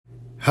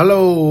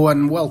Hello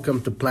and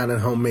welcome to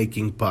Planet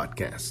Homemaking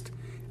Podcast.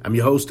 I'm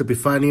your host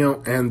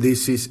Epifanio and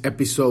this is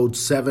episode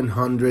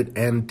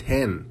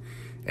 710.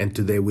 And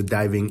today we're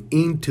diving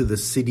into the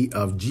city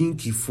of Gene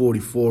Key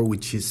 44,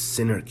 which is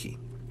Synarchy.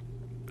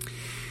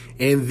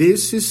 And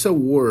this is a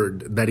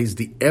word that is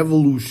the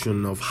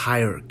evolution of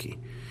hierarchy.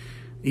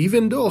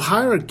 Even though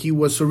hierarchy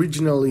was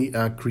originally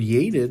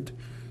created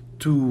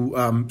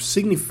to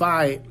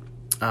signify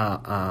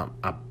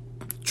a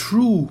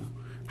true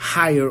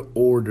higher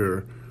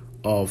order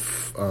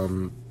of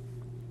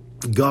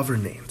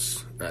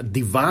governance, a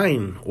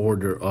divine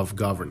order of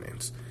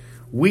governance,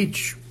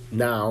 which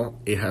now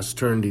it has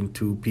turned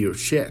into pure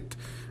shit.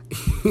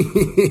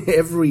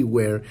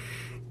 Everywhere,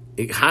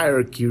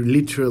 hierarchy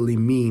literally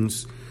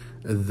means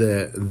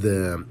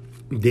the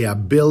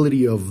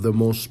ability of the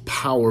most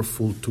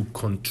powerful to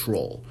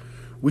control,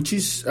 which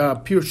is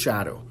pure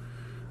shadow.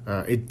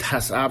 It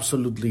has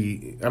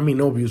absolutely,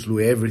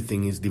 obviously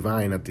everything is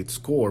divine at its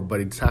core,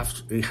 but it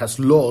has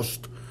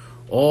lost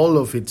all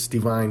of its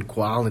divine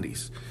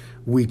qualities,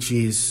 which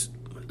is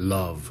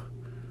love.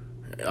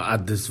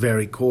 At this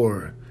very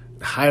core,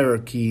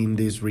 hierarchy in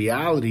this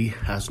reality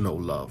has no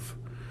love.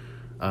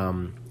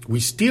 We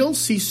still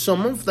see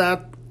some of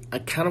that, a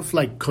kind of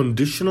like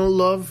conditional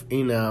love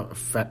in a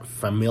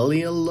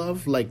familial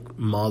love, like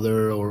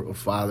mother or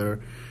father,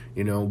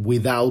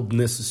 without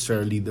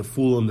necessarily the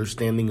full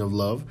understanding of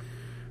love.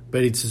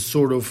 But it's a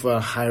sort of a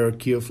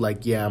hierarchy of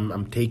like,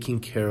 I'm taking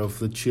care of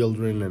the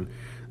children, and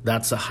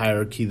that's a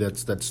hierarchy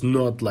that's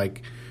not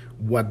like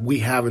what we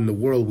have in the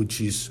world, which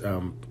is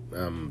a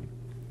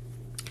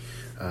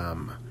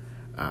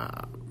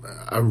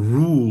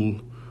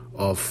rule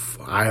of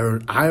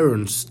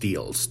iron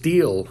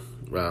steel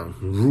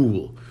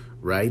rule,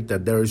 right?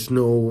 That there is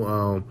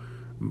no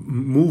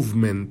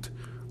movement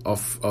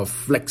of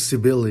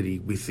flexibility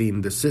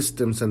within the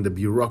systems and the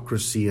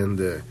bureaucracy and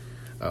the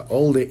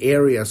all the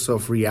areas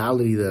of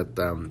reality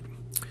that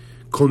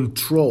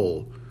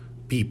control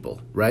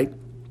people, right?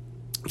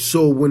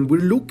 So when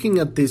we're looking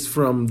at this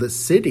from the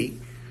city,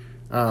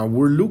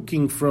 we're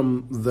looking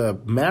from the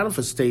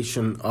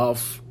manifestation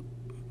of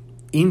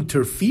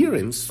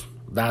interference,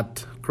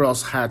 that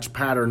crosshatch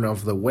pattern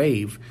of the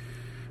wave,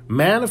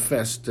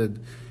 manifested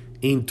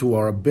into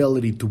our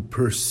ability to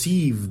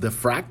perceive the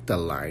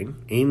fractal line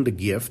in the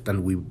gift,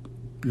 and we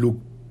look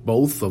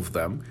both of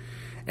them.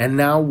 And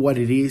now what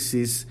it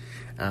is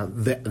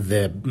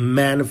the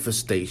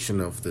manifestation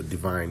of the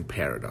divine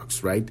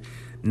paradox, right?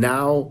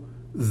 Now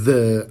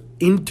the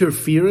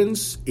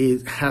interference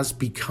has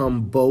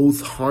become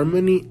both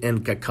harmony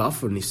and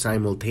cacophony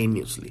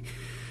simultaneously.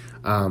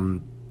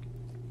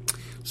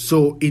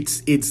 So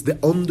it's the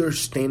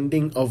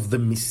understanding of the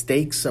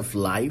mistakes of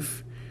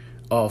life,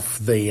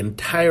 of the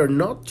entire,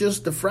 not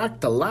just the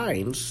fractal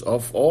lines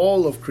of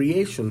all of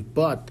creation,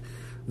 but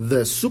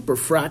the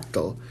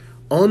superfractal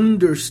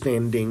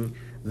understanding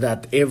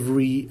that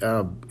every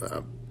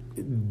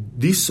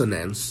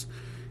dissonance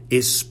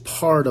is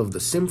part of the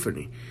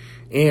symphony.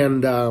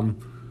 And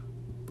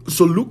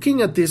so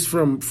looking at this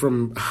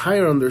from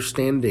higher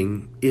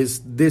understanding,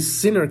 is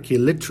this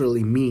synarchy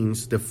literally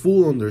means the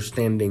full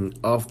understanding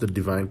of the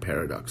divine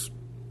paradox.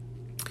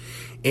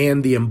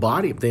 And the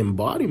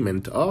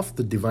embodiment of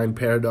the divine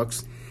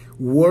paradox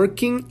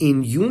working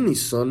in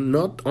unison,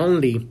 not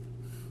only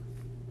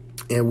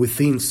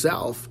within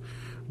self,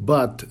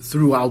 but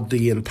throughout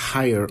the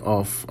entire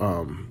of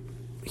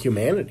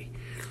humanity.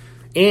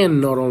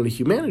 And not only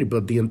humanity,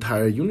 but the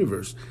entire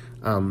universe.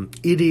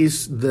 It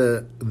is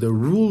the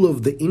rule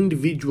of the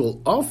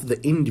individual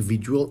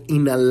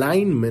in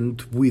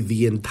alignment with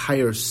the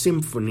entire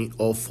symphony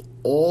of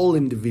all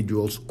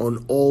individuals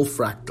on all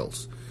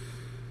fractals.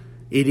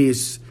 It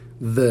is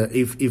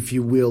if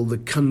you will, the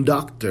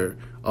conductor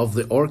of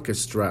the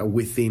orchestra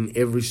within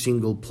every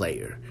single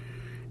player.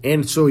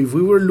 And so if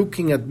we were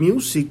looking at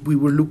music, we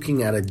were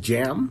looking at a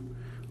jam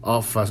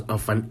of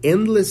an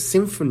endless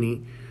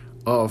symphony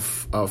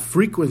of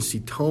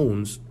frequency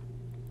tones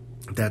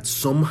that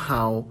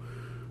somehow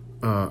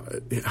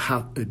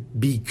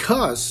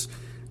because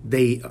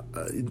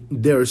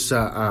there's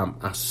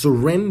a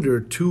surrender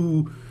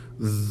to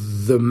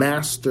the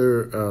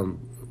master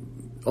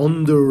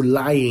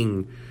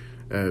underlying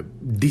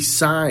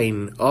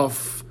design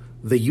of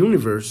the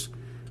universe,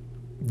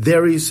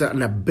 there is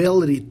an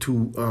ability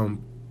to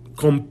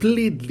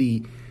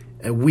completely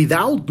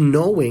without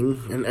knowing,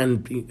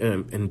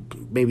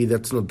 and maybe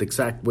that's not the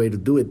exact way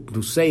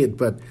to say it,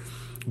 but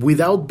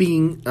without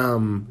being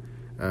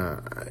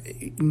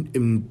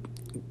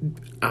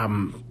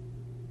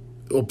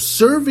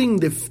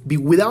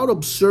without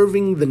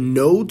observing the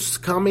notes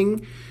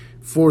coming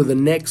for the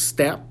next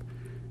step,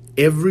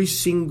 every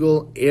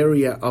single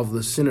area of the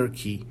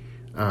synarchy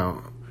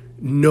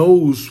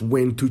knows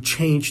when to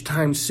change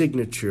time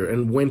signature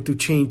and when to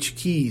change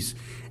keys,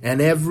 and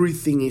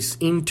everything is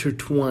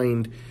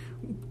intertwined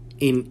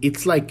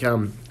it's like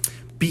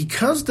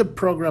because the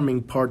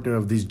programming partner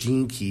of this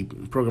gene key,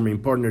 programming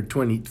partner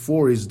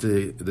 24, is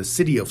the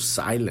city of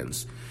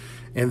silence,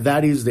 and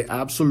that is the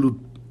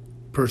absolute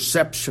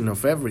perception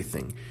of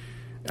everything.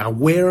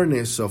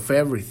 awareness of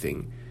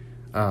everything.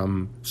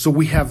 So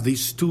we have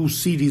these two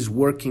cities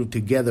working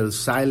together.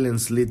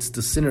 Silence leads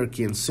to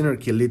synarchy, and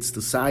synarchy leads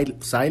to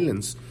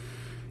silence.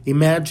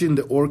 Imagine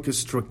the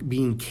orchestra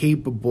being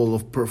capable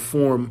of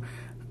perform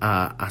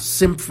a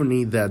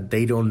symphony that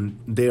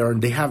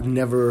they have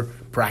never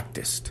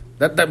practiced.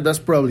 That's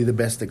probably the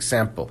best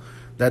example.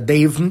 That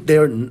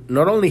they're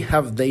not only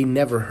have they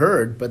never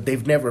heard, but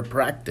they've never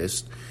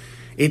practiced.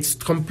 It's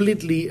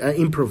completely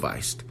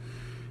improvised.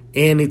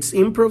 And it's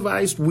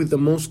improvised with the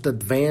most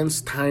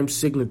advanced time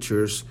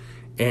signatures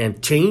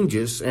and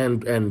changes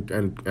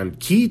and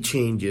key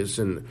changes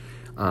and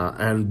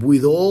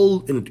with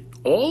all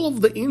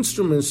of the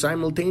instruments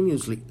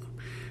simultaneously.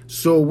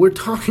 So we're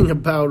talking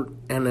about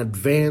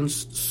an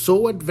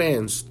so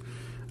advanced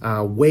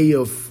way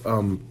of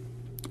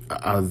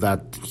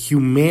that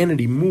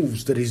humanity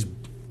moves that is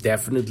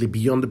definitely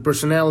beyond the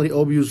personality.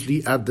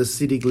 Obviously, at the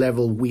civic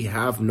level, we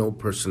have no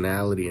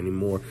personality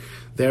anymore.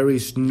 There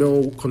is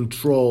no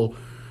control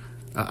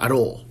at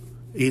all.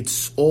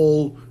 It's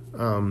all,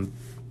 I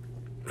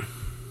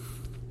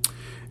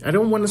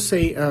don't want to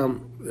say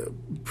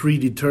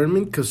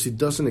predetermined, because it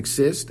doesn't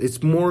exist.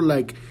 It's more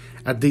like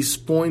at this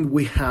point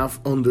we have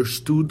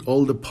understood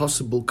all the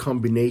possible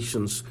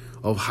combinations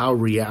of how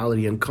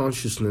reality and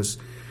consciousness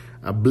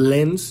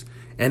blends,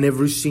 and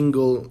every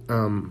single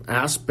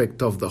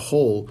aspect of the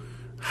whole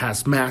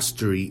has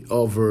mastery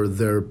over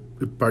their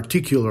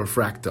particular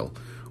fractal,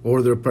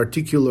 or their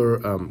particular,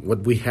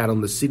 what we had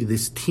on the city,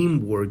 this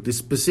teamwork, this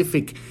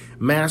specific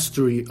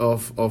mastery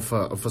of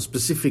a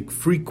specific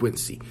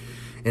frequency.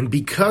 And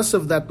because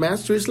of that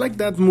mastery, it's like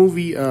that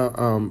movie,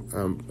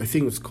 I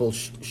think it's called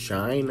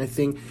Shine, I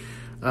think.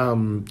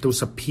 There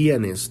was a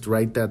pianist,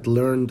 right, that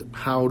learned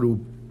how to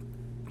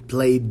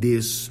play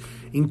this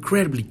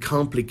incredibly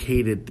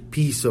complicated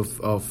piece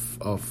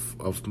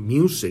of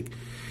music.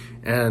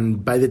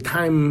 And by the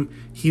time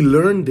he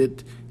learned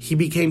it, he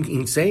became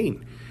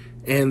insane.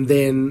 And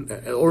then,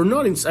 or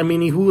not, I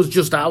mean, he was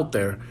just out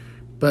there,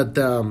 but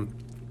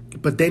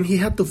then he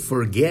had to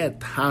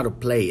forget how to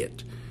play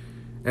it.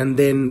 And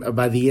then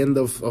by the end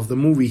of the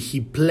movie,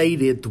 he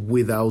played it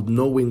without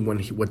knowing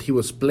what he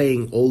was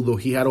playing, although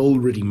he had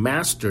already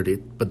mastered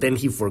it, but then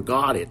he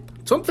forgot it.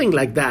 Something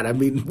like that. I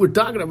mean, we're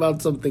talking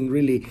about something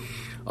really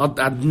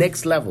at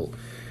next level.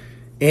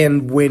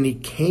 And when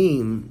it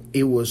came,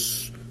 it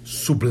was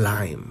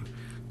sublime.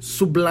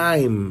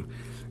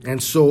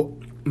 And so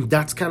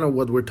that's kind of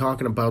what we're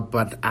talking about,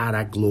 but at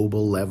a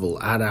global level,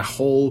 at a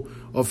whole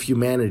of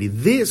humanity.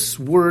 This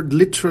word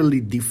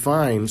literally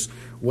defines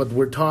what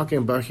we're talking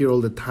about here all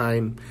the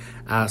time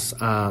as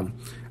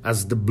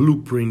the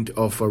blueprint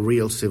of a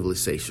real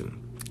civilization.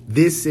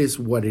 This is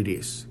what it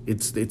is.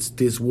 It's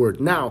this word.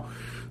 Now,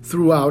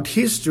 throughout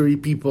history,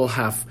 people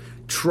have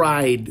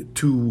tried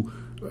to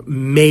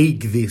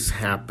make this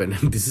happen.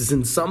 And this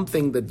isn't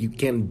something that you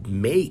can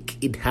make.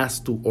 It has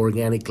to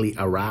organically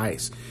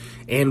arise.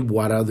 And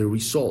what are the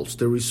results?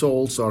 The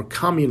results are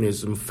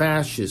communism,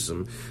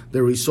 fascism.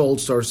 The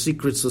results are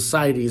secret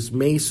societies,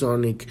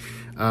 Masonic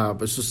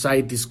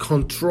societies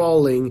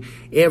controlling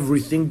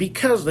everything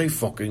because they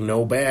fucking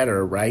know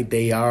better, right?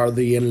 They are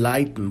the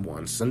enlightened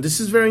ones. And this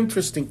is very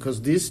interesting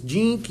because this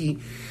Gene Key,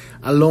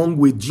 along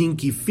with Gene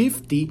Key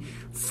 50,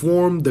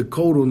 formed the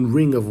codon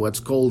ring of what's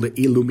called the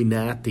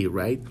Illuminati,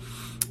 right?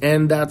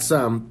 And that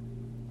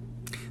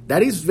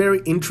is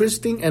very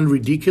interesting and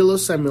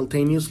ridiculous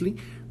simultaneously,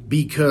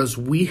 because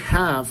we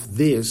have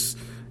this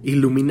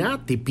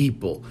Illuminati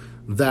people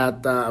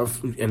that,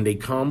 and they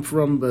come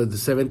from the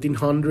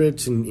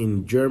 1700s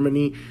in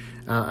Germany,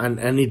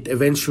 and it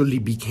eventually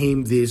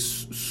became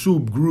this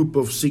subgroup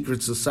of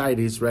secret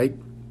societies, right,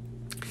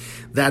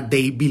 that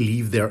they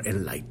believe they're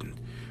enlightened.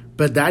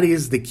 But that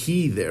is the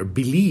key there,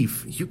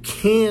 belief. You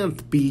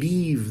can't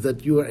believe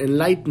that you are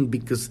enlightened,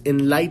 because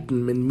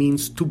enlightenment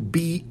means to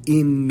be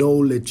in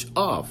knowledge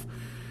of.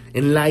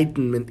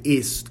 Enlightenment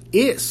is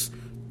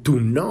to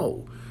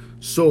know.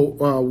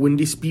 So when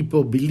these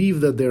people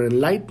believe that they're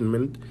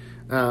enlightenment,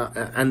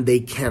 and they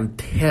can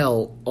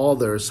tell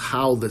others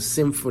how the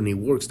symphony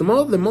works, the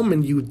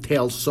moment you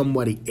tell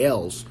somebody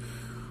else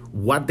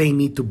what they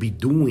need to be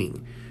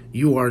doing,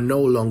 you are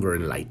no longer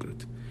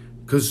enlightened.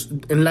 Because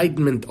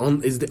enlightenment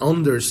is the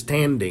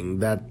understanding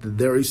that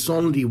there is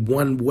only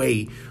one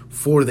way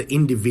for the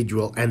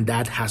individual, and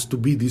that has to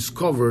be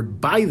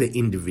discovered by the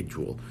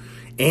individual.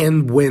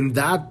 And when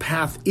that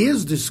path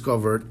is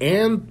discovered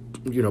and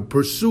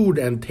pursued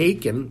and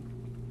taken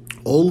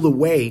all the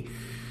way,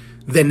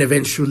 then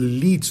eventually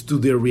leads to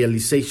the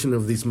realization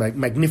of this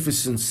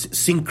magnificent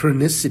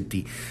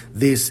synchronicity,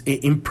 this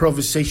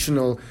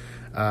improvisational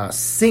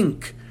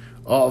sync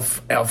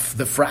of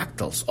the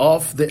fractals,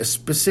 of the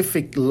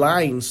specific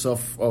lines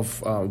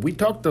of we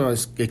talked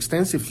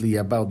extensively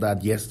about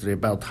that yesterday,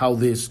 about how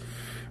these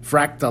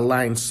fractal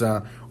lines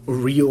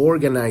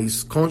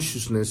reorganize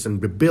consciousness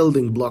and the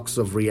building blocks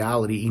of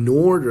reality in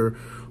order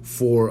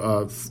for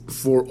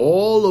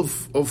all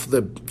of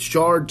the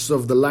shards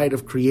of the light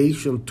of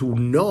creation to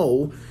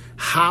know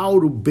how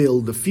to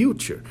build the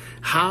future,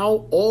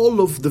 how all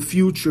of the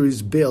future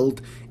is built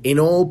in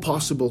all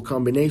possible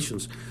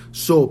combinations.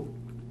 So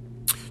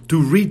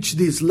to reach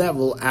this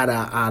level at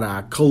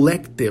a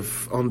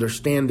collective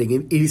understanding,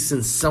 it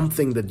isn't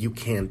something that you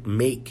can't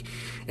make.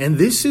 And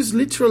this is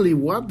literally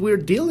what we're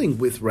dealing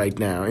with right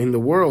now in the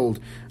world.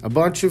 A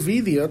bunch of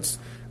idiots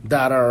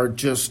that are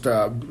just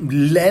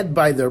led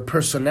by their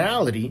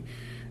personality,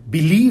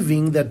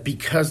 believing that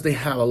because they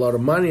have a lot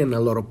of money and a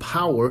lot of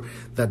power,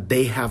 that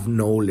they have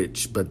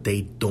knowledge, but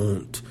they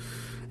don't.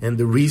 And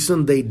the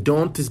reason they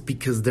don't is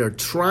because they're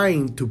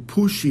trying to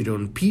push it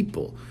on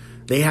people.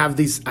 They have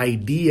this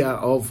idea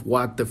of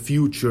what the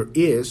future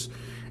is,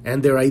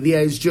 and their idea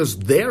is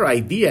just their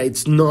idea.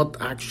 It's not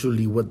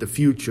actually what the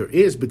future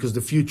is, because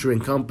the future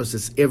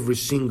encompasses every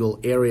single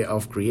area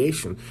of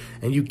creation.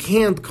 And you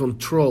can't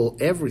control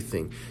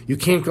everything. You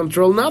can't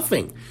control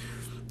nothing.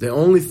 The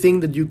only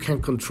thing that you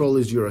can control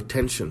is your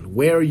attention,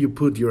 where you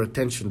put your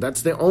attention.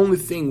 That's the only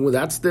thing,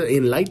 that's the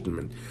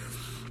enlightenment.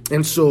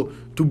 And so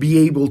to be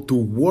able to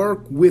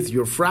work with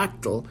your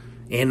fractal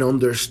and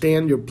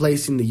understand your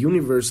place in the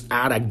universe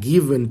at a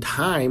given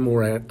time,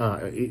 or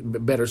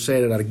better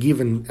said, at a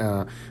given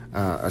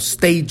a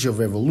stage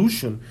of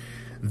evolution,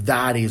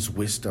 that is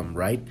wisdom,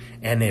 right?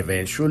 And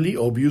eventually,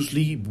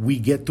 obviously, we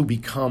get to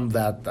become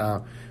that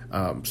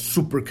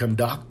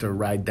superconductor,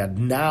 right? That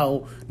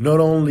now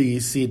not only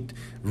is it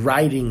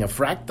writing a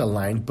fractal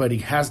line, but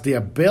it has the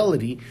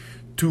ability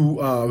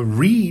to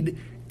read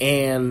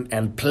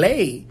and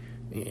play,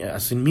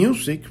 as in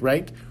music,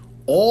 right?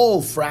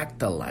 All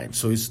fractal lines.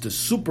 So it's the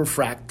super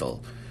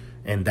fractal,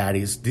 and that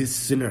is this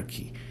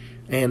synarchy.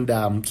 And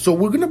so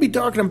we're going to be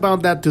talking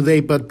about that today.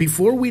 But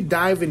before we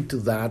dive into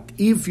that,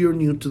 if you're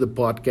new to the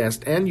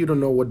podcast and you don't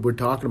know what we're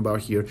talking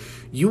about here,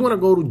 you want to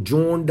go to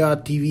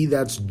journ.tv.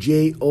 That's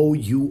JOURN.tv.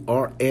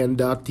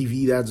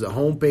 That's the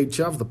homepage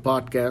of the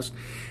podcast.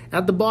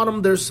 At the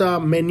bottom, there's a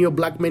menu, a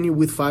black menu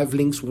with 5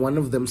 links. One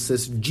of them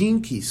says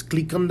Gene Keys.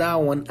 Click on that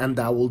one, and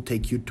that will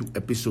take you to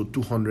episode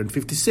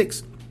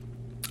 256.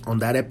 On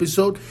that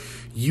episode,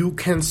 you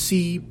can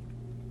see,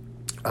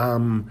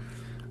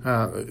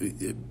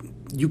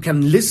 you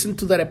can listen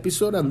to that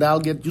episode, and that'll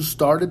get you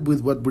started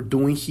with what we're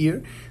doing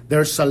here.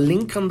 There's a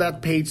link on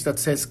that page that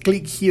says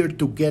click here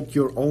to get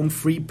your own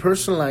free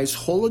personalized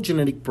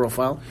hologenetic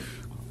profile.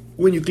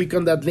 When you click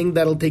on that link,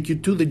 that'll take you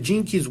to the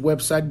Gene Keys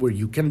website, where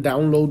you can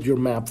download your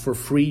map for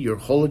free. Your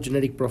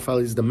hologenetic profile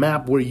is the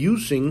map we're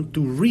using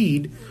to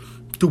read,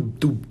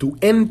 to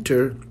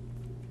enter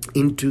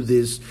into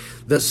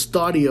the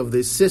study of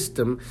this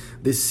system,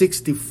 the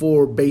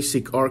 64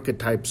 basic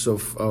archetypes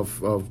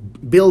of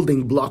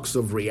building blocks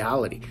of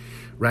reality,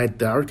 right?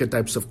 The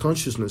archetypes of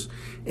consciousness.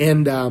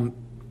 And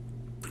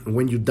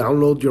when you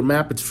download your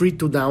map, it's free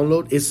to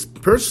download. It's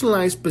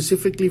personalized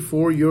specifically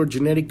for your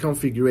genetic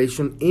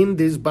configuration in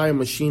this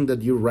biomachine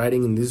that you're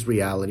writing in this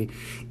reality,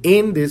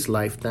 in this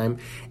lifetime,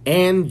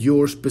 and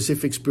your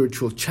specific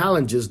spiritual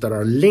challenges that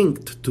are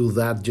linked to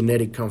that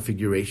genetic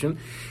configuration.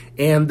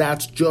 And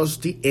that's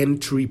just the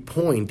entry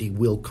point. It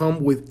will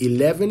come with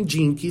 11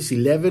 gene keys,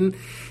 11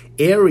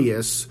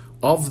 areas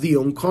of the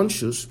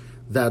unconscious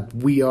that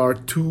we are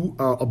to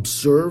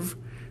observe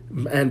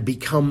and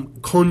become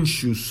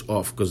conscious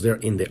of, because they're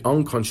in the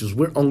unconscious.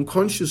 We're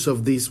unconscious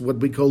of these, what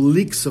we call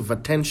leaks of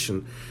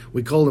attention.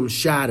 We call them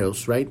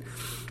shadows, right?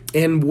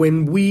 And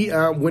when we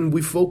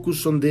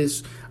focus on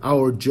this,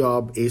 our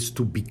job is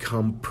to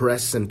become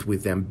present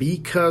with them,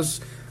 because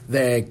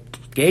the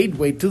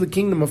gateway to the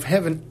kingdom of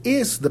heaven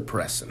is the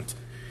present.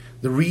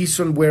 The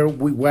reason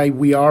why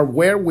we are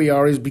where we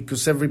are is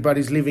because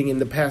everybody's living in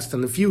the past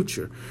and the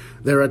future.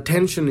 Their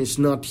attention is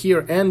not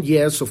here. And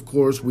yes, of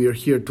course, we are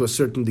here to a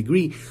certain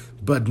degree,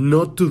 but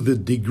not to the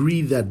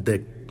degree that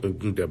the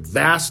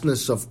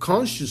vastness of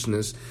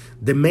consciousness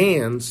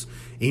demands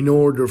in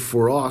order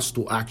for us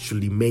to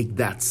actually make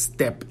that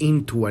step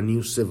into a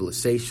new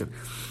civilization.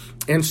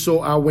 And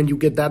so when you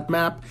get that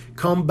map,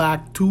 come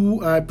back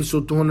to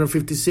episode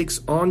 256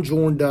 on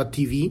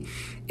journ.tv,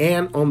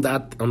 and on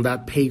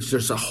that page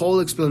there's a whole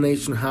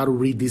explanation how to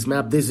read this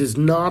map. This is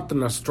not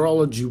an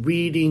astrology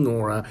reading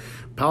or a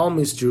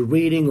palmistry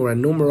reading or a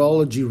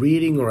numerology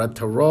reading or a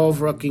tarot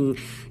fucking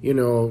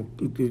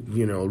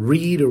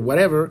read or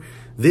whatever.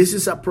 This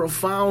is a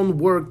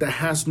profound work that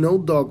has no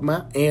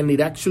dogma, and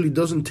it actually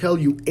doesn't tell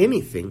you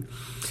anything.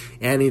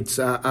 And it's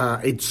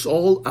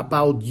all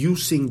about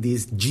using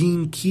these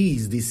gene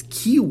keys, these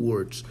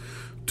keywords,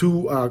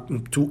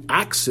 to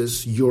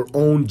access your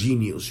own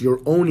genius, your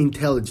own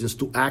intelligence,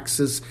 to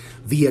access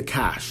the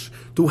Akash,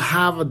 to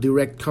have a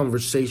direct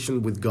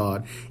conversation with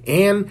God,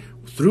 and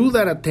through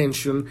that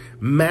attention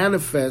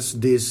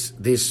manifest this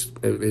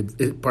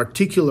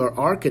particular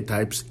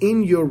archetypes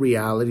in your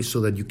reality, so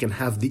that you can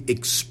have the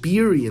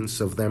experience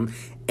of them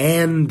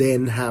and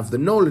then have the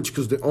knowledge,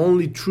 because the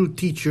only true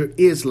teacher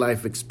is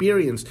life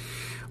experience.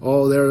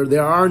 Oh,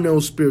 there are no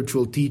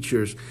spiritual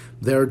teachers.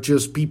 They're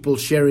just people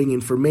sharing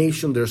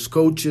information. There's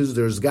coaches,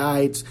 there's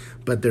guides,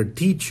 but their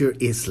teacher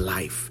is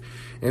life.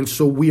 And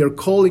so we are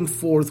calling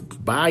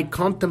forth, by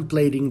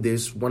contemplating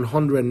this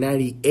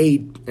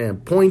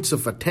 198 points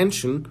of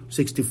attention,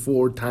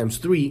 64 times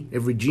 3,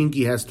 every gene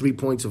key has 3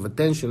 points of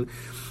attention,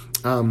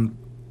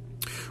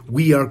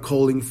 we are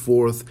calling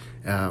forth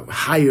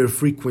higher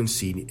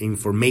frequency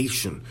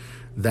information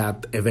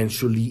that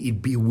eventually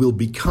will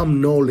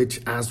become knowledge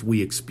as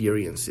we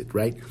experience it,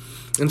 right?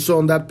 And so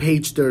on that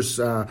page, there's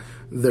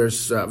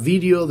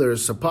video,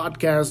 there's a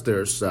podcast,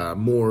 there's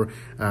more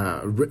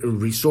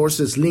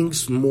resources,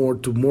 links, more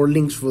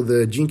links for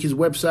the Gene Keys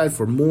website,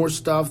 for more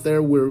stuff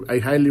there. I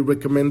highly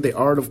recommend The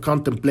Art of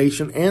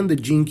Contemplation and the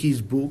Gene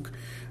Keys book.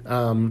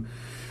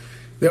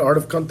 The Art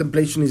of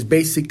Contemplation is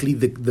basically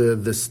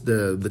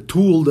the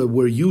tool that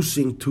we're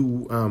using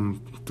to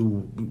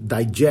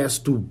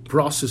digest, to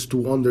process,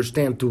 to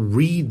understand, to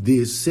read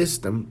this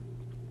system,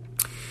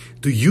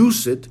 to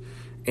use it.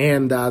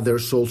 And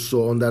there's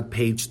also on that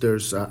page,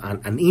 there's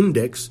an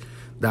index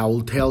that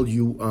will tell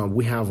you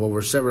we have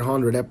over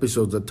 700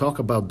 episodes that talk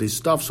about this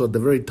stuff. So at the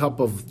very top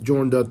of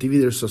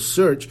Journ.tv, there's a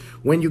search.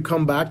 When you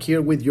come back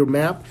here with your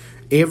map,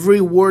 every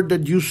word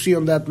that you see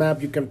on that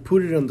map, you can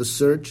put it on the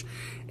search.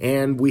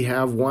 And we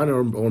have one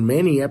or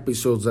many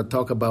episodes that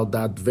talk about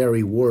that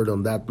very word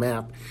on that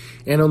map.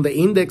 And on the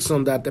index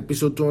on that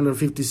episode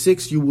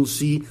 256, you will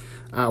see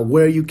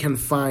where you can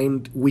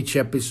find which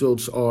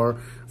episodes are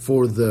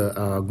for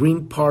the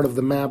green part of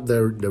the map,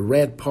 the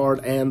red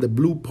part, and the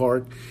blue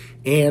part.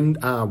 And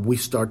we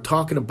start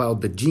talking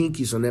about the Gene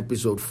Keys on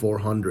episode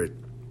 400.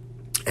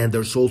 And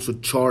there's also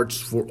charts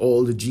for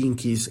all the Gene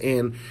Keys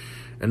and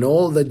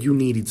all that you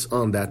need. It's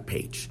on that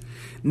page.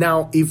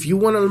 Now, if you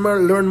want to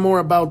learn more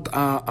about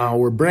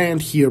our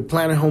brand here,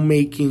 Planet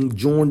Homemaking,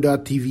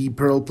 Journ.tv,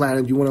 Pearl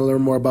Planet, you want to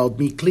learn more about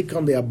me, click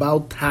on the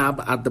About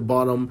tab at the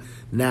bottom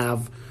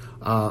nav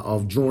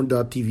of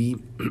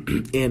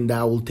Journ.tv, and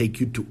that will take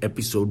you to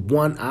episode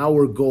 1.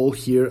 Our goal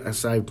here,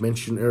 as I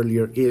mentioned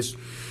earlier, is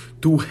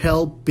to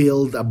help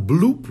build a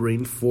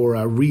blueprint for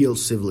a real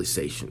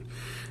civilization.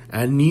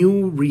 A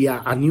new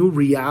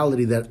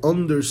reality that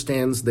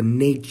understands the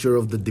nature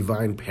of the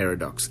divine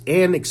paradox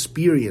and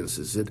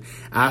experiences it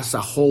as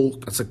a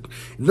whole.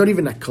 Not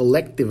even a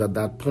collective at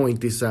that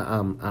point. It's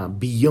a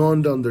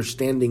beyond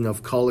understanding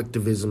of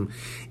collectivism.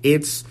 You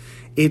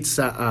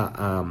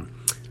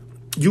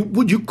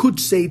could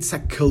say it's a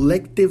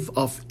collective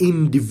of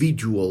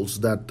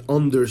individuals that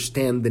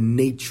understand the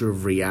nature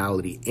of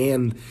reality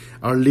and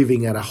are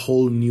living at a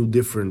whole new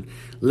different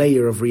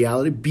layer of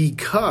reality,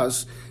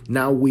 because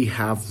now we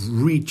have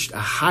reached a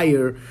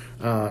higher,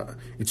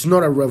 it's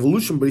not a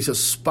revolution, but it's a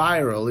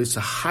spiral, it's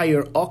a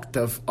higher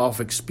octave of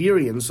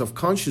experience, of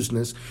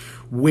consciousness,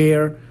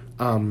 where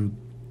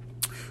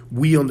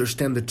we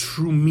understand the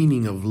true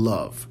meaning of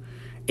love.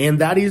 And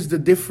that is the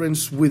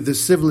difference with the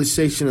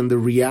civilization and the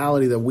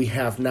reality that we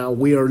have now.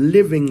 We are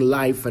living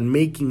life and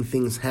making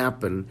things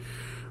happen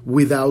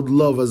without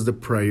love as the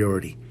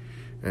priority.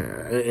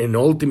 And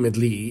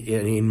ultimately,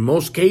 in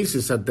most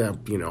cases, at the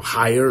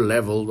higher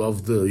level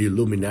of the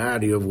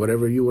Illuminati, of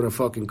whatever you want to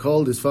fucking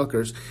call these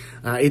fuckers,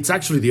 it's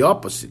actually the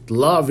opposite.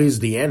 Love is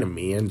the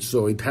enemy, and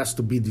so it has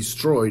to be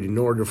destroyed in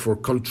order for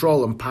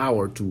control and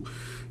power to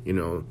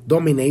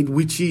dominate,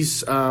 which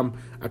is a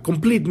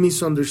complete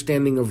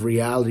misunderstanding of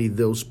reality.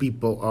 Those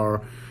people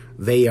are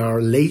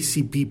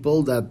lazy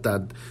people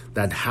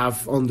that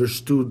have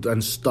understood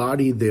and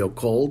studied the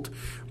occult,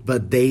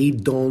 but they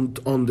don't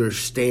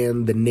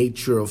understand the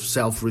nature of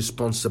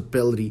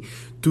self-responsibility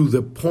to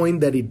the point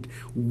that it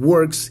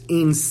works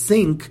in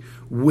sync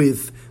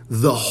with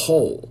the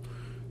whole.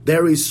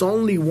 There is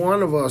only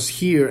one of us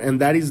here,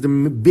 and that is the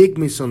big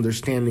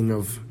misunderstanding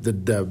of the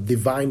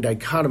divine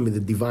dichotomy,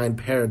 the divine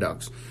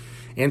paradox.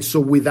 And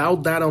so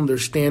without that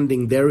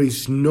understanding, there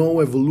is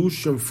no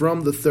evolution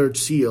from the third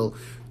seal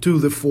to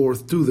the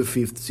fourth to the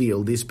fifth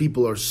seal. These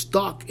people are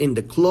stuck in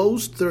the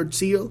closed third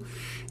seal,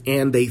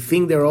 and they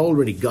think they're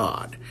already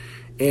God.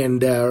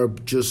 And they're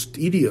just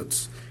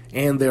idiots.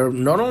 And they're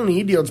not only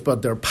idiots,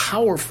 but they're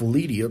powerful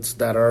idiots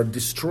that are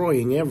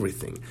destroying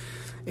everything.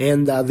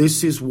 And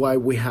this is why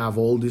we have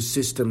all these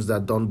systems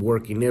that don't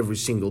work in every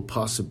single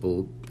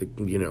possible,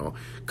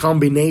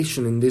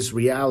 combination in this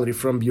reality,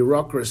 from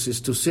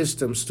bureaucracies to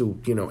systems to,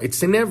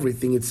 it's in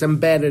everything. It's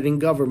embedded in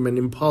government,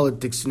 in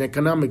politics, in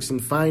economics, in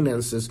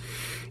finances,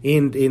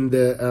 in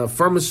the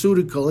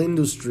pharmaceutical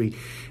industry,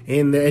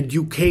 in the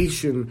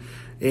education,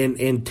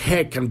 in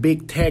tech and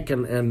big tech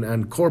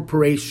and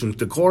corporations,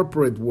 the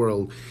corporate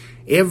world.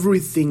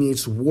 Everything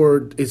is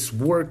worked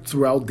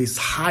throughout this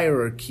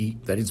hierarchy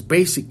that is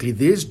basically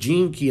this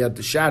gene key at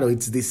the shadow.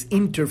 It's this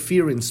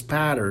interference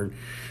pattern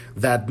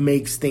that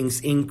makes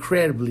things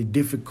incredibly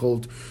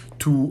difficult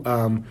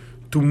to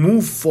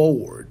move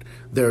forward.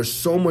 There's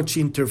so much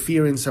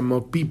interference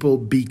among people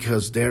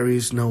because there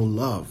is no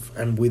love.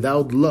 And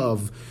without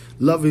love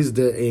is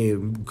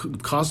the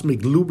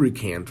cosmic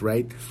lubricant,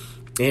 right?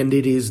 And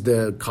it is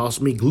the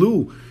cosmic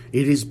glue.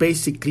 It is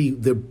basically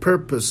the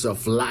purpose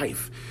of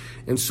life.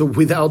 And so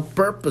without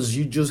purpose,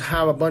 you just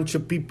have a bunch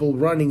of people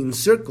running in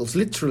circles.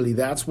 Literally,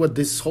 that's what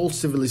this whole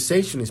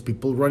civilization is.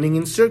 People running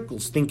in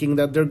circles, thinking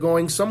that they're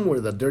going somewhere,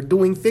 that they're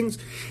doing things.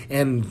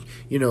 And,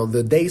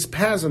 the days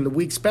pass and the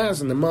weeks pass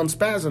and the months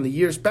pass and the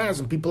years pass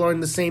and people are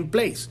in the same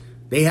place.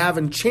 They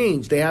haven't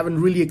changed. They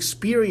haven't really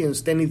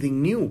experienced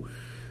anything new.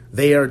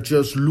 They are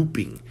just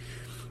looping.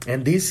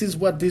 And this is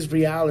what this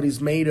reality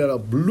is made out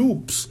of,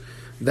 loops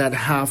that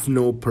have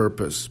no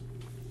purpose.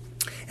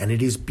 And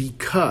it is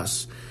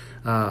because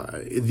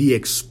the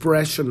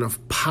expression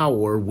of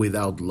power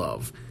without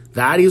love.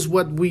 That is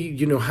what we,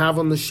 have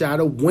on the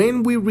shadow.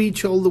 When we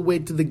reach all the way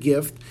to the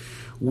gift,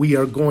 we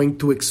are going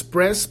to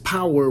express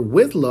power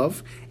with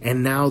love.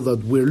 And now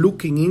that we're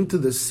looking into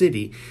the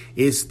city,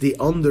 is the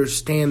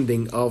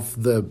understanding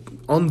of the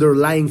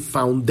underlying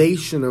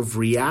foundation of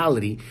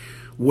reality,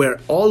 where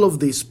all of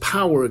this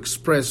power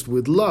expressed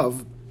with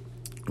love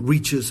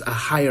reaches a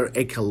higher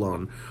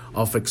echelon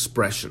of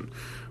expression.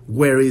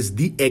 Whereas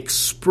the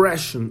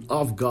expression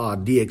of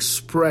God, the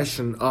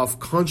expression of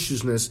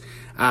consciousness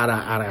at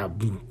a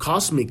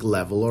cosmic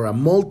level or a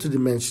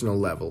multidimensional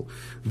level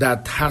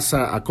that has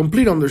a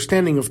complete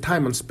understanding of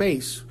time and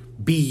space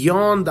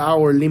beyond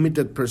our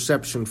limited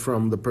perception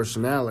from the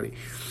personality.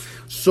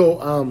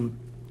 So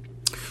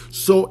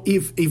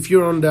if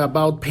you're on the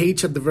About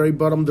page at the very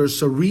bottom,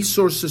 there's a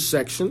resources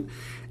section.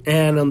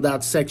 And on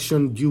that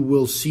section, you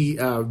will see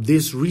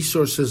these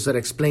resources that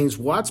explains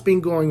what's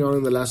been going on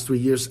in the last 3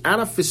 years at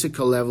a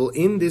physical level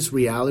in this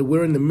reality.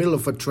 We're in the middle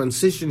of a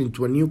transition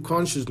into a new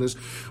consciousness,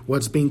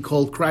 what's being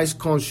called Christ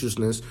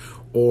consciousness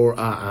or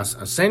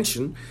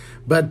ascension.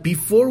 But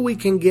before we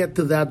can get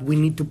to that, we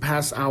need to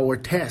pass our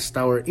test,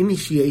 our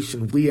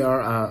initiation. We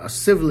are a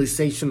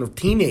civilization of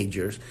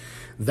teenagers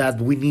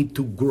that we need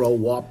to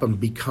grow up and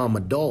become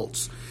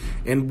adults.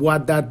 And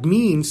what that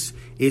means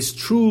is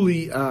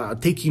truly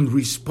taking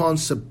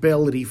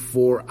responsibility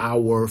for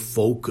our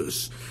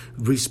focus,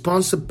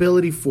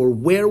 responsibility for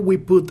where we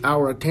put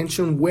our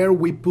attention, where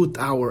we put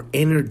our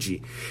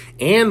energy,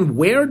 and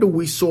where do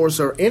we source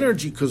our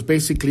energy, because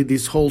basically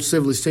this whole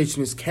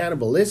civilization is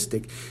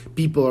cannibalistic.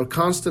 People are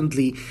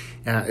constantly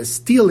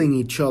stealing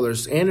each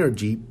other's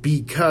energy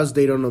because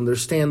they don't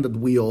understand that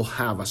we all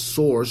have a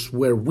source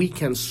where we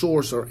can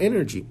source our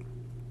energy.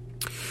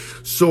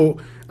 So,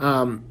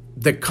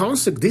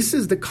 this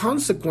is the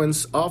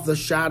consequence of the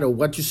shadow.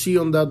 What you see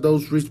on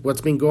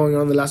what's been going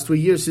on the last 3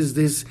 years is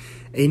this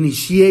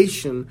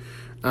initiation,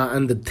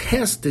 and the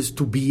test is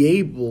to be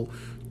able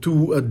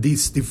to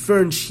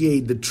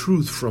differentiate the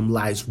truth from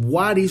lies.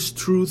 What is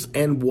truth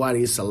and what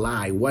is a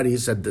lie? What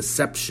is a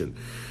deception?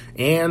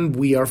 And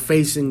we are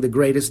facing the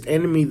greatest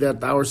enemy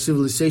that our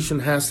civilization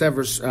has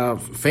ever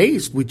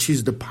faced, which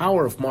is the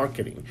power of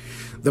marketing.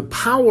 The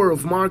power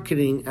of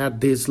marketing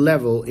at this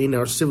level in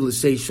our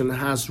civilization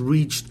has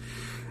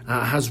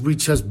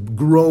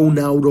grown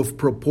out of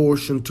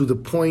proportion to the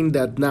point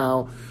that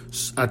now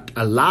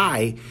a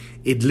lie,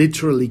 it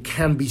literally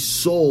can be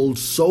sold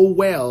so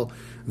well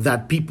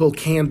that people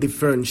can't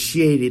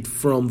differentiate it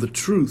from the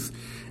truth.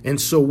 And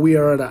so we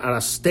are at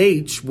a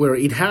stage where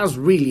it has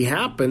really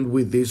happened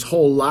with this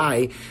whole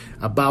lie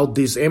about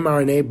this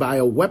mRNA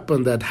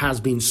bioweapon that has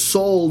been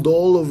sold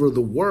all over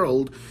the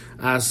world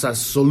as a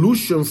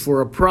solution for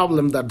a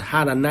problem that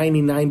had a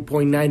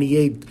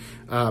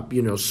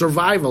 99.98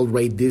 survival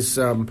rate.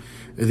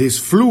 This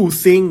flu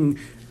thing,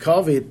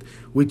 COVID,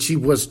 which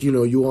it was,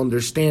 you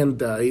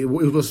understand, it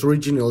was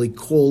originally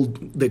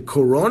called the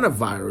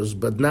coronavirus,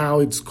 but now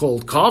it's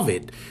called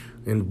COVID.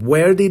 And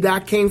where did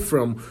that came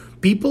from?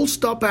 People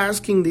stop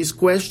asking these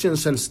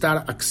questions and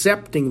start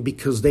accepting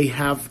because they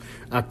have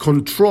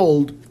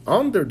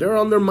they're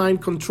under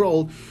mind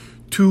control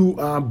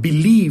to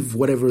believe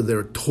whatever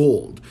they're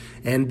told.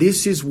 And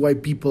this is why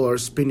people are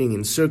spinning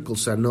in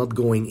circles and not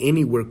going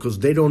anywhere, because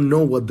they don't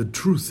know what the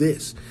truth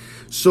is.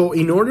 So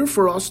in order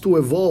for us to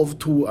evolve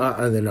to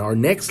our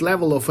next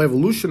level of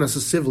evolution as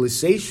a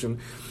civilization,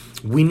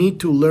 we need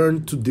to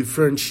learn to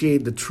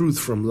differentiate the truth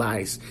from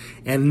lies.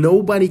 And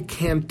nobody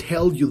can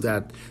tell you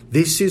that.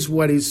 This is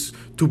what is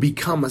to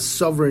become a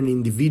sovereign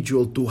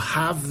individual, to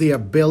have the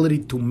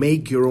ability to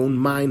make your own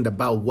mind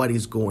about what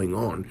is going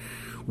on.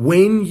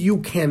 When you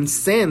can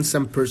sense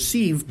and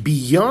perceive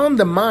beyond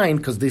the mind,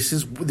 because this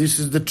is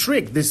the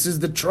trick, this is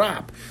the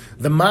trap.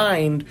 The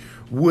mind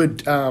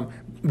would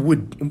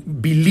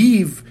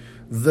believe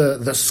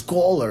the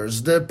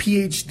scholars, the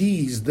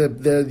PhDs,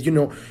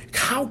 the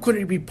how could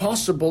it be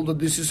possible that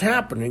this is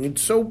happening?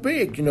 It's so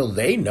big,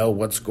 they know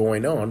what's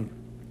going on.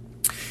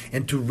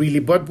 And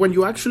but when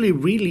you actually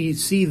really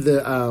see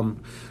the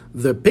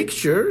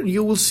picture,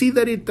 you will see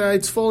that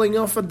it's falling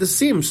off at the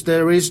seams.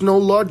 There is no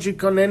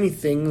logic on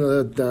anything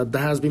that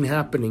has been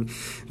happening.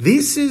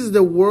 This is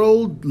the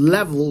world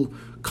level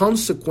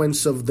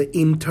consequence of the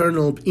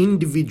internal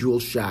individual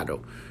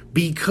shadow.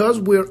 Because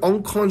we're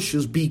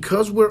unconscious,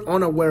 because we're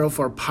unaware of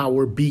our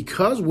power,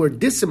 because we're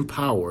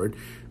disempowered,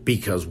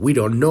 because we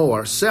don't know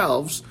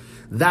ourselves,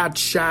 that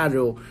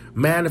shadow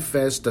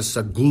manifests as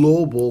a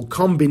global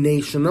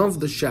combination of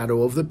the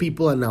shadow of the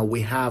people, and now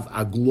we have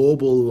a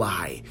global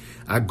lie,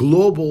 a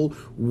global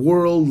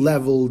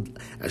world-level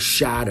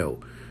shadow.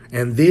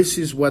 And this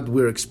is what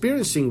we're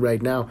experiencing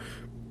right now.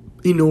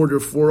 In order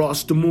for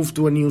us to move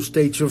to a new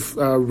stage of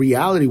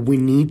reality, we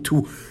need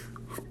to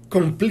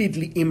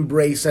completely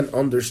embrace and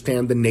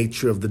understand the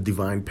nature of the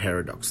divine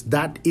paradox.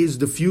 That is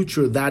the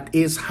future. That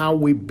is how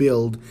we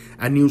build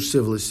a new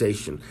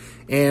civilization.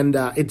 And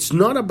it's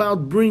not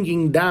about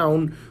bringing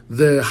down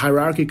the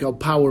hierarchical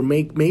power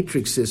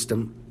matrix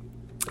system.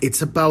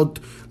 It's about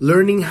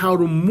learning how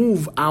to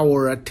move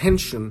our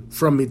attention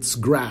from its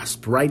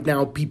grasp. Right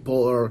now,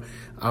 people are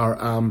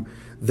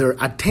their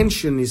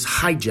attention is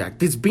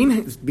hijacked. It's being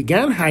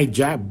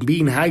hijacked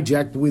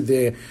with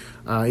the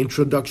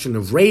introduction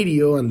of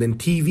radio, and then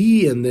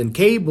TV, and then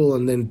cable,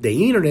 and then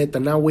the internet,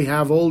 and now we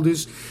have all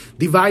these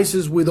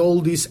devices with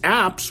all these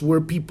apps where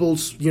people,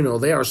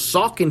 they are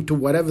sucking to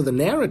whatever the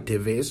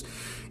narrative is.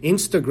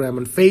 Instagram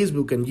and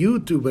Facebook and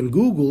YouTube and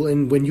Google.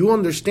 And when you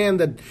understand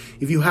that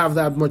if you have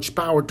that much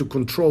power to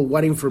control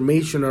what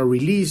information are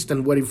released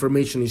and what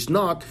information is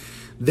not,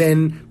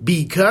 then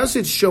because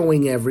it's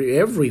showing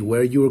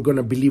everywhere, you're going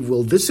to believe,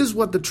 well, this is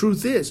what the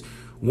truth is,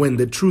 when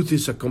the truth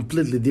is a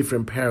completely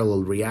different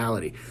parallel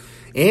reality.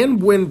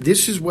 And when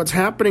this is what's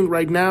happening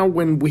right now,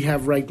 when we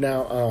have right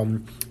now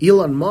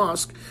Elon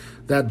Musk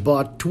that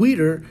bought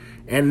Twitter,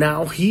 and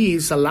now he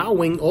is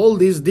allowing all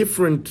these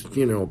different,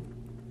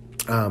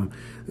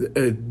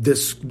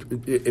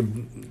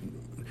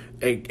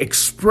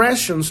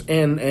 expressions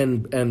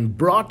and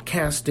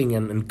broadcasting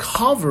and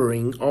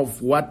covering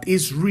of what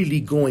is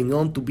really going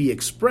on to be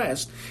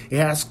expressed. It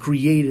has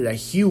created a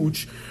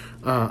huge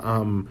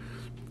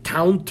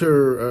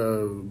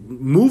counter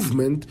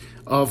movement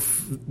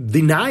of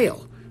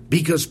denial,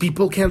 because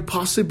people can't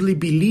possibly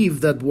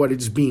believe that what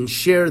is being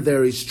shared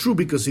there is true,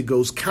 because it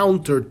goes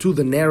counter to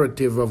the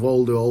narrative of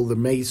all the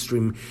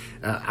mainstream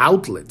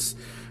outlets.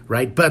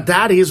 Right? But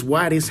that is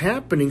what is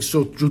happening.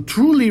 So to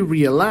truly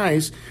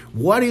realize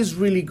what is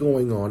really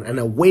going on and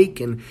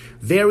awaken,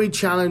 very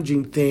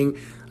challenging thing,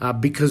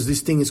 because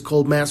this thing is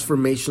called mass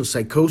formation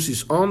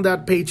psychosis. On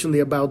that page, on the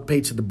About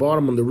page at the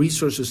bottom, on the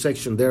resources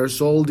section, there's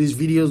all these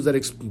videos that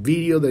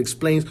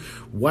explains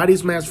what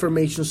is mass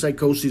formation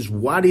psychosis,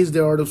 what is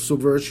the art of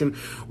subversion,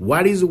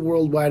 what is the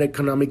worldwide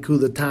economic coup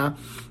d'etat,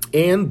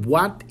 and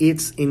what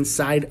is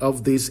inside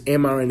of this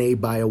mRNA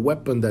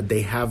bioweapon that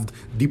they have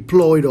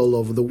deployed all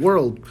over the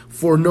world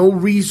for no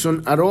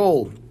reason at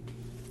all.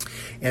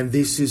 And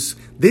this is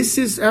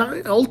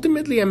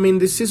ultimately,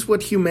 this is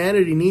what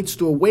humanity needs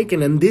to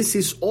awaken, and this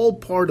is all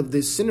part of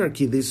this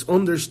synarchy, this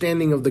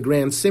understanding of the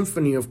grand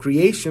symphony of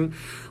creation,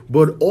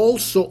 but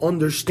also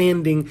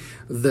understanding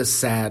the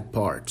sad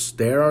parts.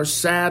 There are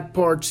sad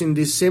parts in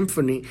this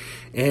symphony,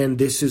 and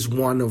this is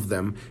one of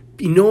them.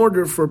 In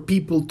order for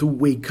people to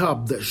wake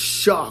up, the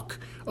shock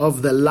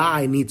of the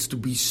lie needs to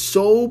be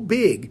so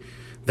big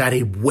that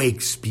it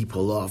wakes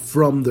people up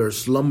from their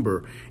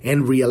slumber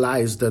and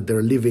realize that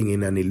they're living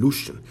in an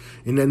illusion,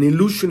 in an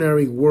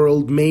illusionary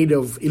world made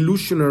of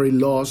illusionary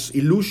laws,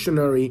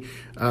 illusionary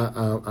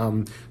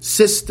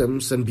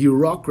systems and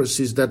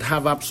bureaucracies that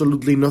have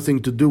absolutely nothing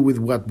to do with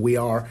what we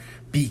are,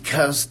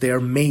 because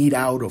they're made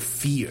out of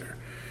fear.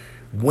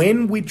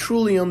 When we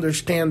truly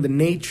understand the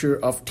nature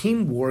of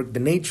teamwork, the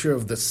nature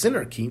of the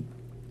synarchy,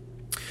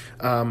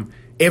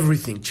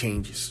 everything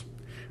changes,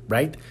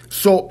 right?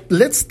 So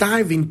let's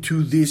dive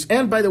into this.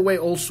 And by the way,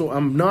 also,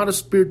 I'm not a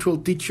spiritual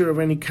teacher of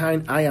any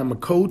kind. I am a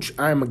coach.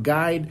 I am a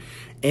guide.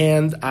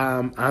 And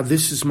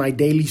this is my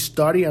daily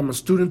study. I'm a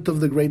student of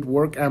the great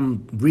work.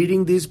 I'm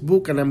reading this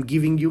book, and I'm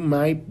giving you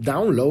my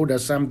download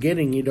as I'm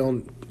getting it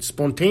on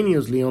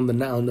spontaneously on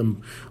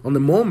the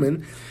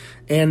moment.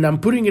 And I'm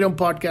putting it on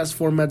podcast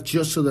format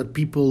just so that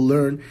people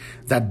learn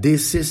that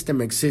this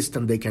system exists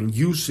and they can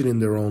use it in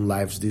their own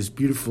lives. This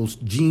beautiful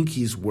Gene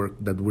Keys work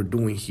that we're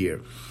doing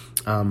here.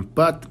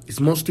 But it's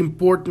most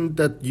important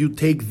that you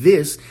take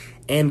this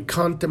and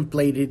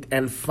contemplate it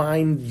and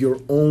find your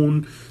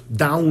own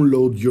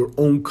download, your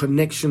own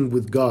connection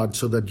with God,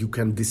 so that you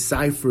can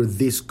decipher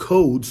these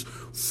codes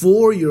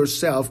for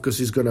yourself,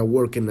 because it's going to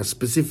work in a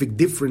specific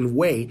different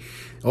way,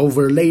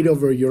 overlaid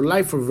over your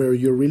life, over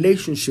your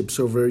relationships,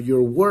 over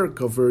your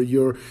work, over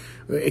your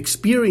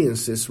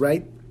experiences,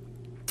 right?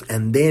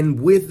 And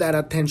then with that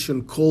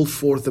attention, call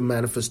forth the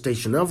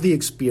manifestation of the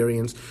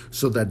experience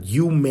so that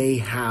you may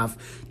have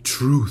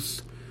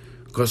truth.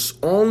 Because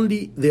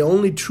the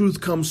only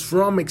truth comes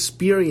from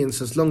experience.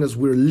 As long as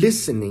we're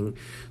listening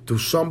to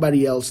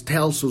somebody else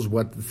tells us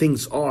what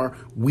things are,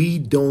 we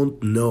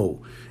don't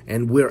know.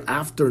 And we're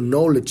after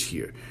knowledge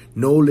here.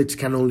 Knowledge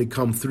can only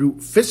come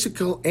through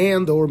physical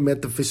and or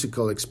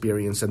metaphysical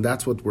experience, and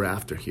that's what we're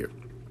after here.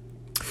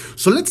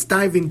 So let's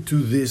dive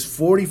into this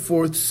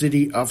 44th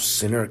city of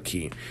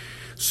synarchy.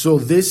 So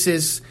this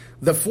is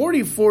The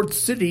 44th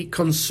city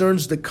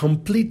concerns the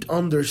complete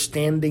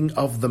understanding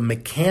of the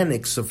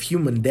mechanics of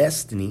human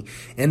destiny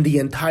and the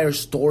entire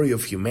story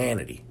of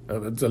humanity.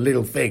 That's a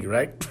little thing,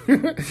 right?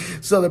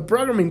 So the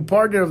programming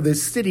partner of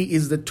this city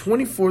is the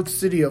 24th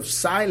city of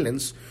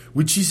silence,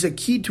 which is a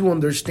key to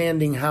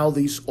understanding how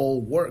this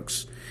all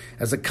works.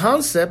 As a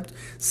concept,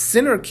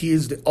 synarchy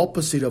is the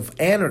opposite of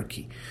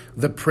anarchy.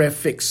 The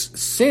prefix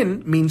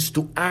syn means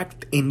to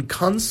act in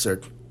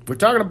concert. We're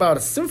talking about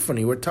a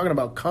symphony. We're talking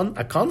about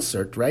a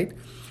concert, right?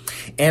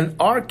 And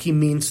archy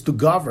means to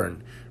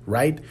govern,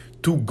 right?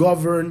 To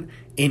govern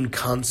in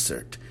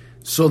concert.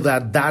 So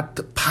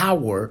that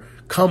power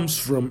comes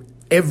from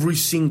every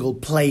single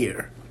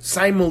player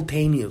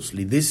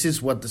simultaneously. This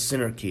is what the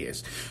synarchy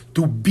is.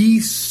 To be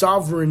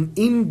sovereign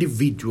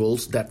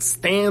individuals that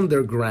stand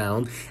their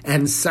ground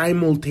and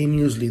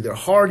simultaneously their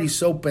heart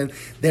is open.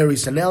 There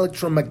is an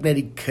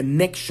electromagnetic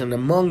connection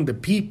among the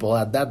people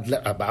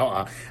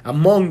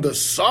among the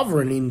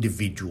sovereign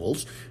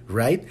individuals,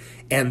 right?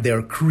 And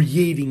they're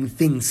creating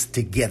things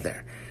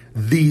together.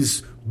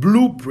 This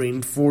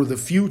blueprint for the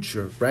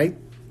future, right?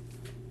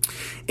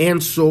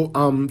 And so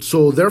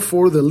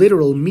therefore, the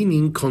literal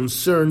meaning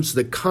concerns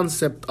the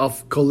concept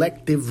of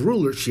collective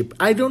rulership.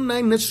 I don't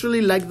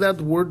necessarily like that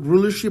word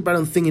rulership. I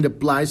don't think it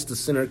applies to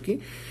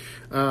synarchy.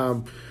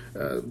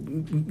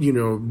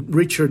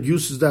 Richard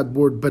uses that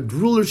word, but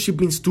rulership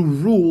means to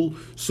rule.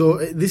 So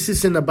this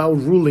isn't about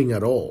ruling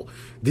at all.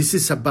 This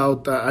is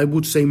about, I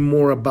would say,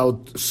 more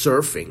about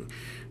surfing.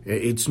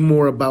 It's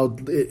more about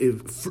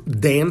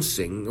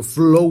dancing,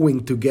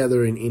 flowing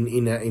together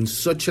in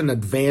such an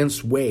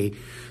advanced way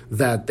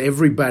that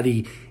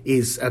everybody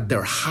is at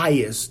their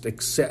highest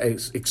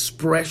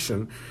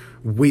expression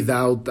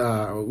without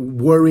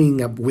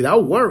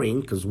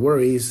worrying, because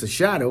worry is a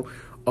shadow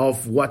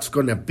of what's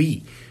going to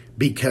be.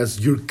 Because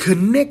you're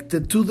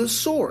connected to the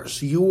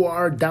source. You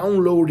are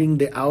downloading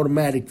the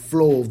automatic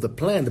flow of the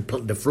plan,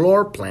 the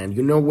floor plan.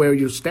 You know where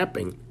you're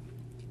stepping.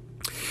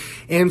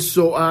 And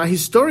so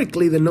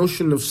historically, the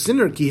notion of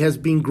synarchy has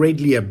been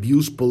greatly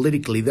abused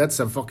politically. That's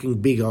a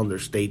fucking big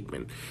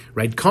understatement,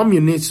 right?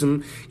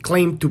 Communism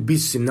claimed to be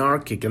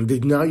synarchic, and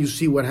now you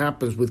see what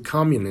happens with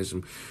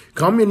communism.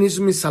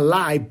 Communism is a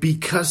lie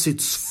because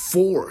it's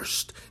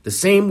forced. The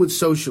same with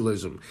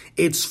socialism.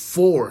 It's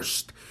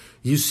forced.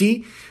 You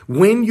see,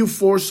 when you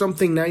force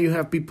something, now you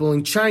have people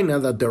in China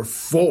that they're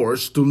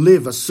forced to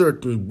live a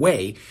certain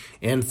way,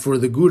 and for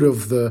the good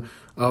of the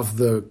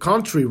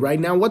country right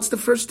now, what's the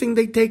first thing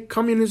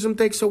communism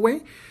takes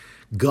away?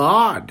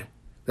 God.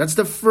 That's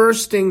the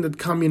first thing that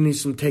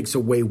communism takes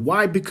away.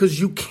 Why? Because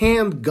you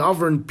can't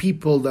govern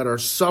people that are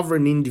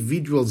sovereign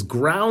individuals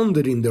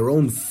grounded in their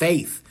own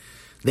faith.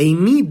 They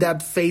need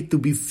that faith to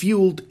be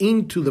fueled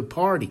into the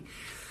party.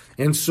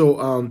 And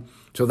so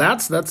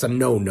that's a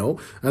no-no.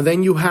 And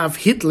then you have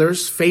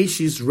Hitler's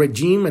fascist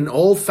regime and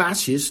all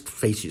fascist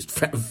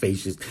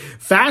regime.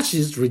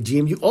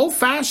 All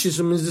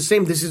fascism is the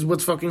same. This is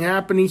what's fucking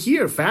happening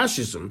here.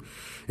 Fascism.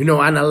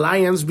 An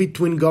alliance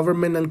between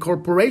government and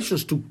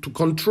corporations to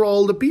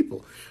control the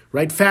people,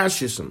 right?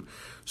 Fascism.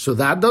 So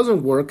that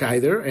doesn't work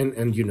either.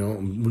 And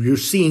you're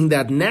seeing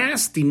that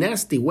nasty,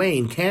 nasty way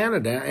in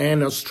Canada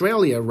and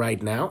Australia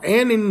right now,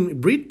 and in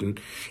Britain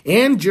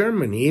and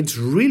Germany. It's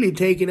really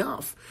taking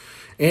off.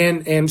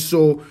 And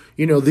so,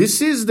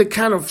 this is the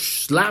kind of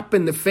slap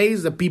in the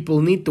face that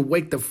people need to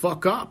wake the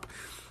fuck up.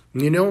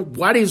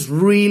 What is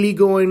really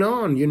going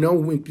on?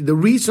 The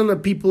reason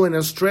that people in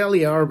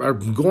Australia are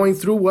going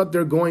through what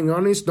they're going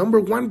on is, number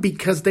one,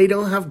 because they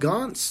don't have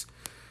guns.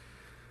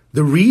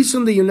 The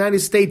reason the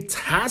United States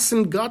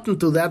hasn't gotten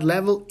to that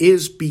level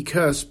is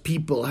because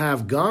people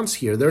have guns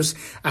here. There's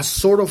a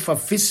sort of a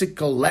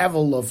physical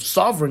level of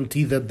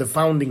sovereignty that the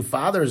founding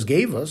fathers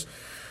gave us,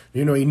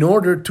 in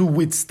order to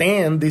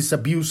withstand this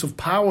abuse of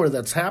power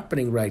that's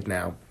happening right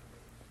now.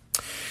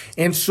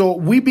 And so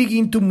we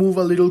begin to move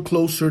a little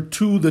closer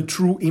to the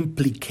true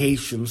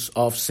implications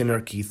of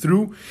synarchy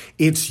through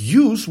its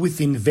use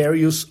within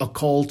various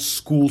occult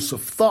schools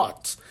of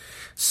thought.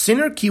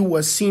 Synarchy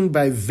was seen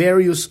by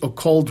various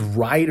occult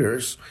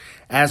writers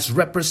as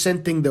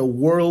representing the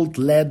world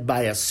led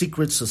by a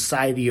secret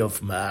society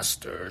of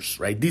masters,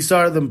 right? These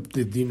are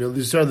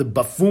the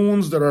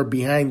buffoons that are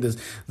behind this,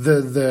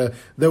 the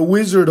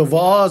Wizard of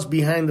Oz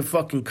behind the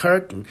fucking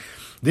curtain.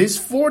 This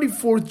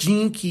 44th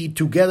gene key,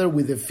 together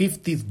with the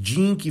 50th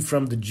gene key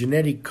from the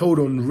genetic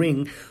codon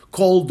ring,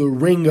 called the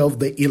Ring of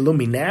the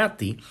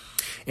Illuminati,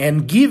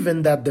 and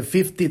given that the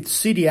 50th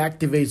city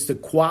activates the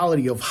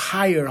quality of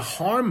higher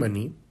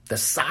harmony, the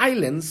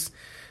silence,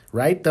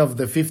 right, of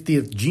the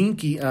 50th gene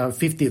key,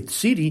 50th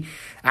city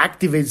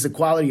activates the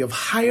quality of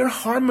higher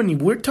harmony.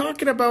 We're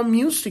talking about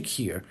music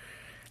here.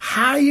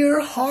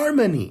 Higher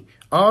harmony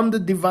on the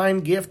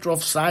divine gift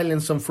of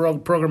silence and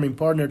programming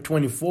partner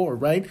 24,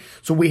 right?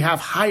 So we have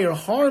higher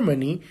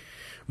harmony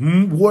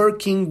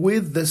working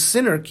with the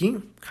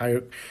synarchy.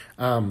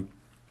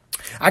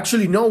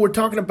 Actually, no, we're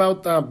talking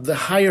about the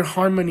higher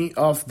harmony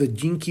of the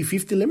gene key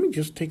 50. Let me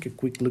just take a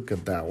quick look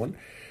at that one,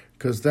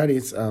 because that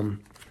is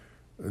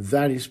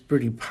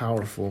pretty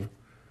powerful.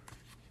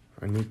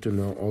 I need to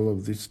know all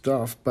of this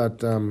stuff,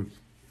 but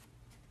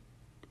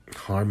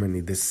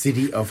Harmony, the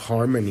city of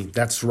harmony.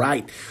 That's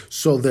right.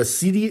 So the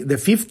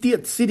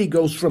 50th city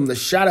goes from the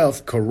shadow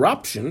of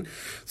corruption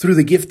through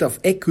the gift of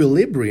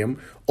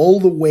equilibrium all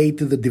the way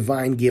to the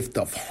divine gift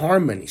of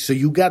harmony. So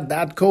you got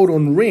that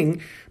codon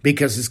ring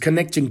because it's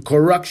connecting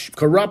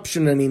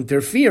corruption and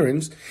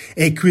interference,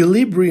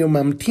 equilibrium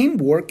and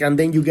teamwork, and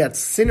then you got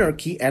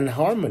synergy and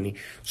harmony.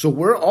 So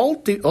we're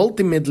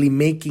ultimately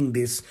making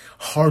this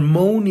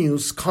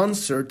harmonious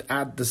concert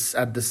at the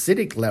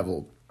citic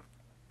level.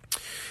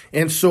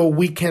 And so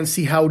we can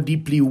see how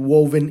deeply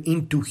woven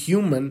into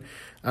humanity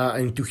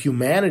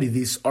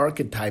this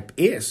archetype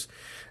is.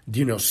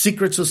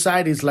 Secret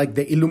societies like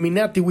the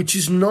Illuminati, which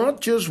is not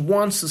just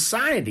one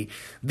society.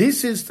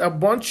 This is a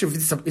bunch of,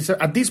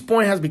 at this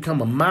point has become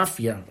a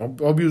mafia.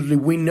 Obviously,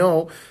 we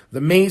know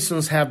the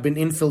Masons have been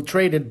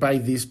infiltrated by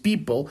these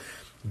people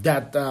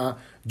that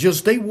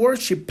they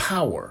worship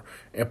power.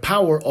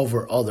 Power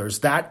over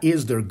others. That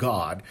is their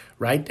God,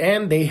 right?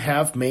 And they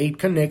have made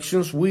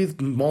connections with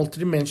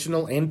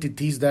multidimensional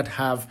entities that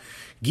have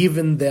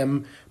given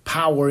them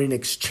power in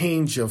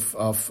exchange of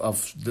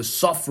the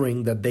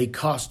suffering that they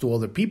cause to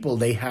other people.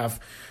 They have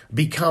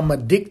become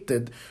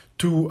addicted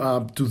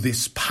to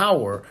this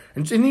power.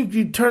 And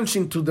it turns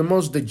into the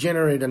most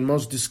degenerate and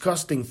most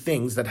disgusting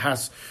things that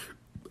has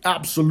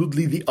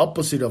absolutely the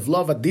opposite of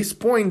love. At this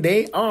point,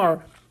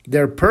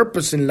 their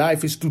purpose in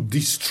life is to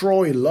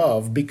destroy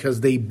love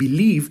because they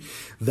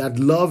believe that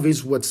love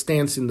is what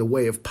stands in the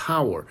way of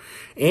power.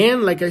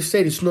 And like I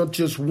said, it's not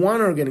just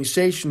one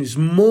organization, it's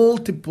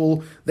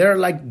multiple. They're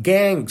like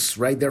gangs,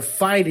 right? They're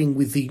fighting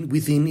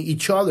within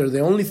each other. The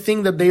only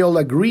thing that they all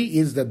agree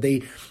is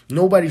that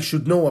nobody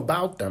should know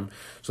about them.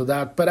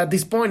 But at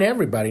this point,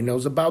 everybody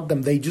knows about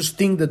them. They just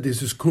think that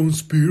this is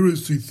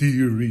conspiracy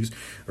theories,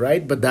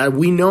 right? But that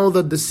we know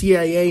that the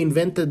CIA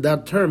invented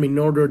that term in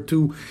order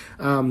to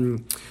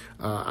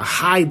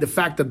hide the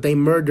fact that they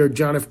murdered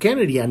John F.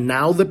 Kennedy. And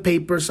now the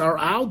papers are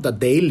out that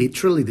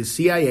the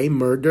CIA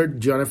murdered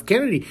John F.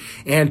 Kennedy.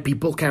 And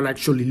people can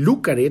actually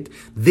look at it.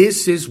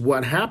 This is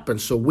what happened.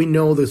 So we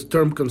know this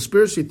term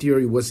conspiracy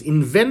theory was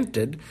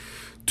invented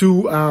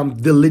to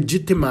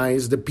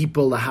delegitimize the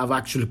people that have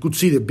actually could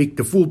see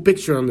the full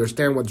picture,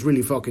 understand what's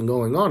really fucking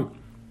going on.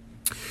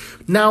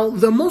 Now,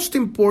 the most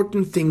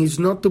important thing is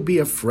not to be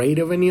afraid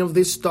of any of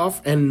this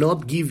stuff and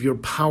not give your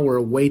power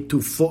away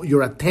to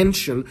your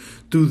attention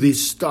to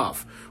this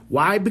stuff.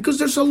 Why? Because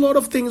there's a lot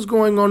of things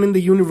going on in the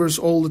universe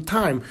all the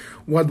time.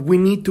 What we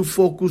need to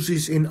focus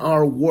is in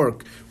our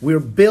work. We're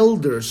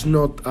builders,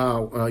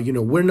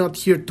 we're not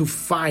here to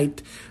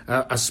fight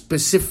a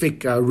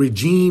specific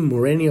regime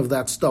or any of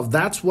that stuff.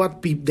 That's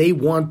what they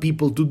want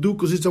people to do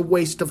because it's a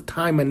waste of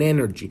time and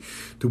energy.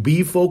 To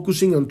be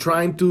focusing on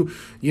trying to,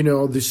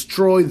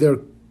 destroy their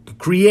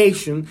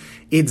creation,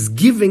 it's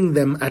giving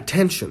them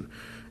attention.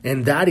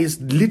 And that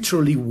is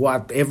literally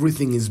what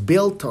everything is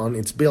built on.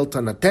 It's built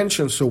on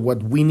attention. So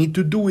what we need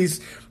to do is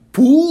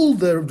pull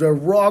the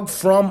rug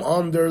from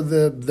under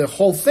the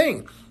whole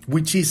thing,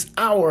 which is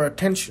our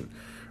attention,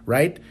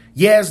 right?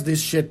 Yes, this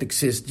shit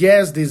exists.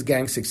 Yes, these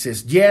gangs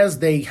exist. Yes,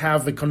 they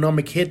have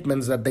economic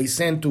hitmen that they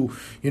send to,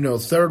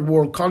 third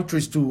world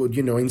countries to,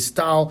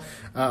 install,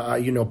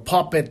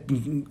 puppet,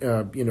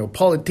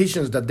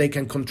 politicians that they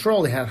can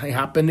control. It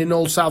happened in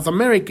all South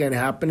America. It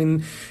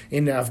happened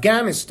in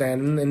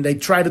Afghanistan. And they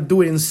try to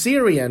do it in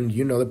Syria. And,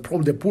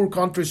 the poor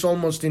country's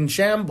almost in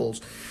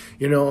shambles.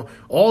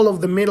 All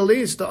of the Middle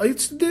East.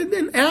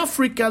 In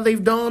Africa,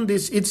 they've done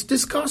this. It's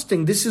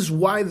disgusting. This is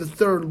why the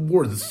third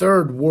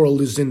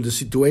world is in the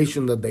situation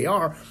that they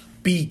are,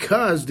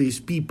 because these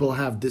people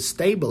have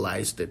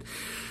destabilized it.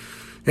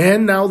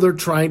 And now they're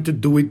trying to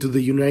do it to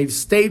the United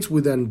States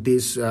with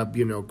this,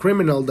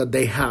 criminal that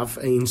they have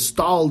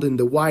installed in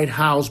the White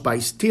House by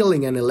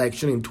stealing an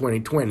election in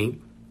 2020,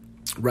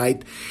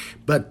 right?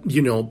 But,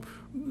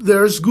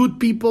 there's good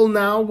people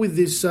now with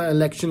this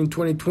election in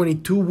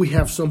 2022. We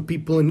have some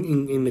people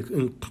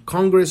in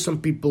Congress, some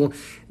people.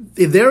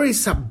 There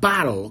is a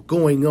battle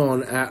going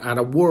on at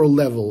a world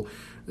level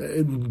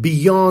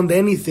beyond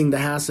anything that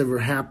has ever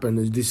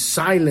happened. This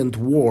silent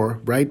war,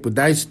 right? But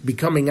that is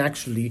becoming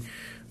actually.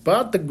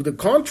 But the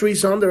country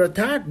is under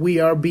attack. We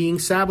are being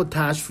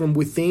sabotaged from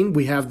within.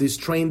 We have these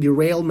train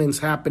derailments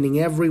happening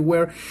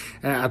everywhere.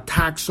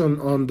 Attacks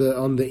on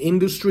the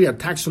industry,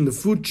 attacks on the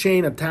food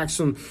chain, attacks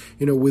on,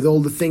 with all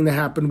the thing that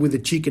happened with the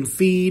chicken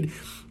feed.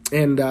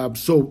 And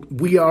so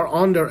we are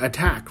under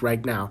attack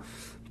right now.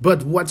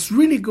 But what's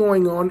really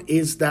going on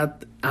is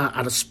that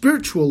at a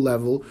spiritual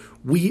level,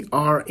 we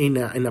are in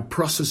a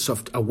process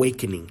of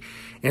awakening.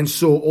 And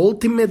so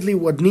ultimately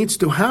what needs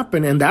to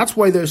happen, and that's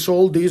why there's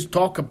all this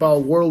talk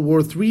about World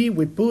War III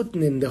with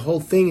Putin and the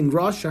whole thing in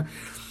Russia,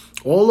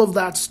 all of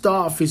that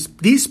stuff is,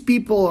 these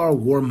people are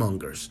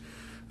warmongers.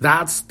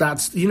 That's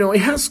it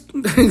has,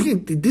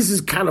 this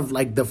is kind of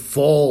like the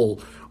fall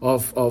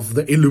of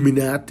the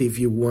Illuminati, if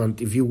you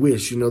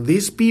wish.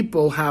 These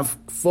people have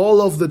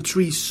fall off the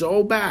tree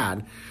so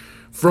bad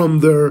from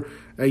their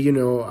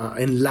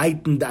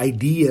enlightened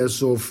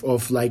ideas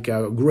of like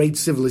a great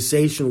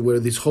civilization where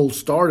this whole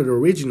started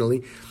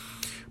originally.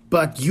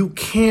 But you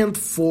can't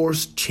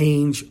force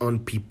change on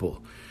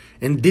people.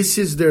 And this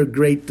is their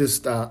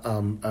greatest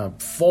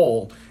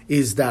fall,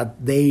 is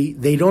that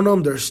they don't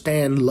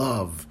understand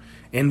love.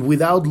 And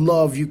without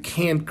love, you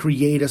can't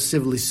create a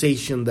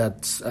civilization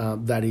that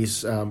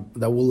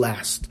will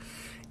last.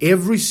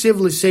 Every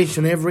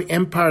civilization, every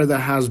empire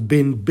that has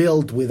been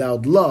built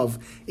without love,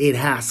 it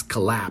has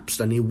collapsed,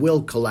 and it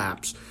will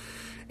collapse.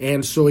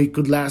 And so it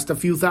could last a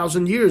few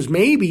thousand years,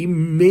 maybe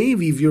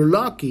if you're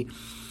lucky.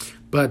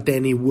 But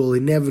then it will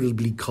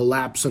inevitably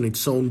collapse on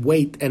its own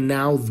weight. And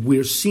now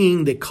we're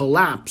seeing the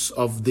collapse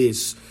of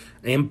this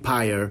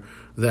empire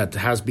that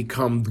has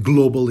become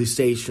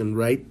globalization,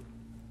 right?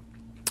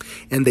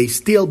 And they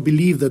still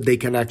believe that they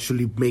can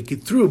actually make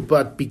it through,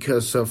 but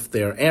because of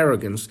their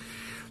arrogance.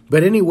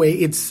 But anyway,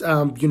 it's,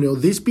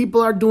 these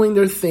people are doing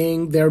their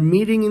thing. They're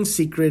meeting in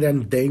secret,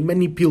 and they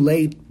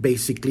manipulate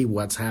basically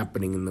what's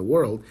happening in the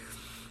world,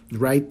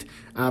 right?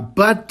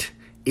 But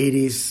it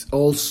is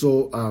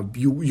also,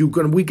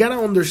 we gotta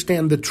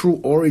understand the true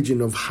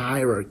origin of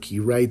hierarchy,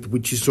 right?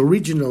 Which is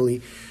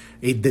originally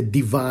the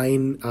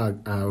divine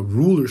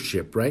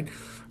rulership, right?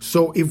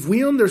 So if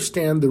we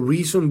understand the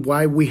reason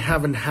why we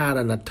haven't had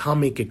an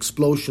atomic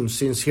explosion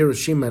since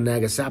Hiroshima and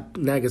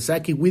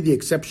Nagasaki, with the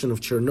exception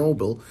of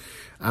Chernobyl,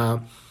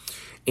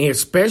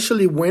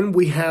 especially when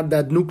we had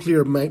that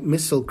nuclear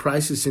missile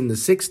crisis in the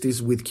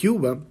 60s with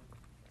Cuba,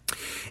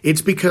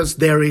 it's because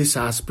there is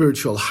a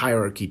spiritual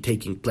hierarchy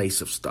taking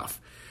place of stuff.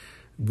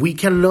 We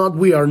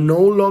are no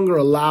longer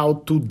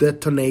allowed to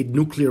detonate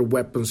nuclear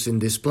weapons in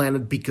this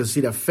planet because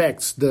it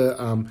affects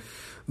the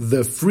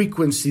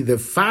frequency, the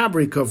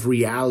fabric of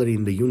reality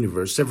in the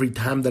universe. Every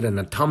time that an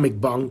atomic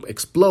bomb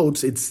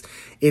explodes,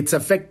 it's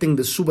affecting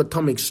the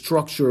subatomic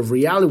structure of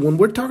reality. When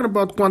we're talking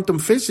about quantum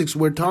physics,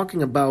 we're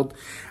talking about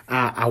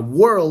a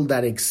world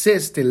that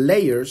exists in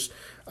layers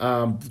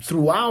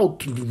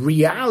throughout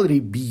reality,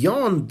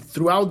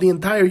 throughout the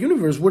entire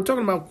universe. We're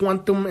talking about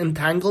quantum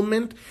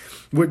entanglement.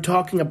 We're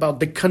talking about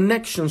the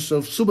connections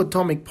of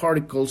subatomic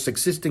particles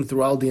existing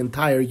throughout the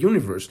entire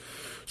universe.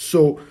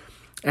 So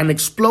an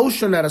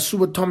explosion at a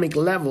subatomic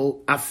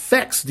level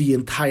affects the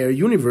entire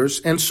universe.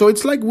 And so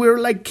it's like we're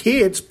like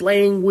kids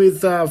playing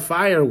with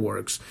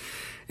fireworks.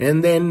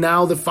 And then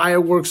now the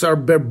fireworks are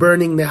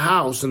burning the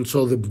house. And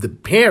so the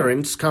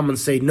parents come and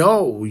say,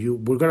 no,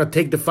 we're going to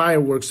take the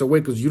fireworks away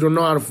because you don't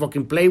know how to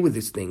fucking play with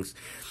these things.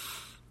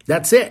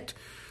 That's it.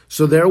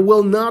 So there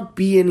will not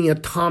be any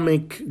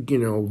atomic,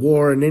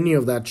 war and any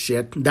of that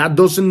shit. That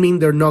doesn't mean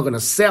they're not going to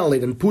sell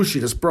it and push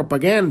it as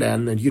propaganda.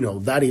 And,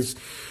 that is,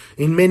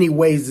 in many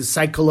ways, the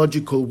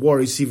psychological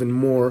war is even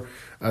more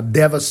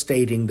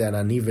devastating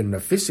than even a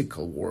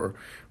physical war.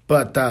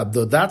 But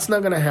that's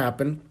not going to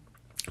happen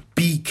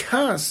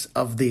because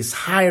of this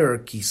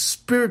hierarchy,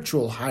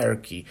 spiritual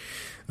hierarchy,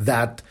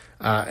 that,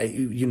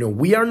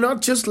 we are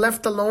not just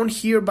left alone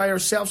here by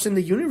ourselves in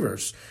the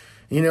universe.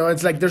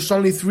 It's like there's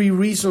only 3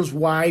 reasons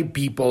why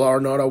people are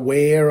not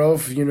aware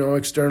of,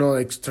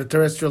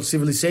 extraterrestrial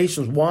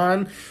civilizations.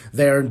 One,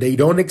 they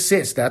don't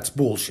exist. That's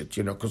bullshit,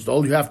 because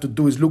all you have to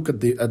do is look at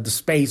the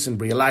space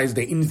and realize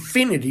the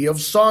infinity of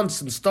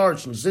suns and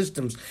stars and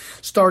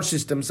star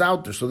systems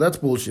out there. So that's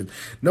bullshit.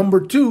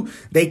 Number 2,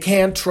 they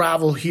can't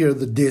travel here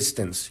the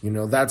distance.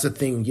 That's a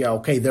thing. Yeah,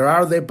 okay, there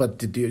are there,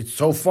 but it's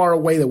so far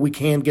away that we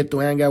can't get to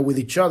hang out with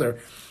each other.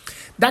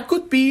 That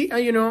could be,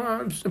 a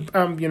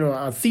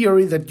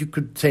theory that you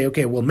could say,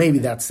 okay, well, maybe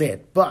that's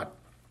it. But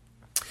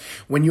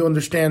when you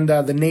understand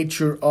the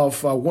nature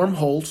of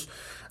wormholes,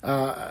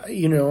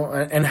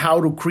 and how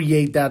to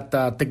create that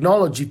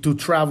technology to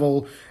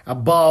travel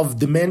above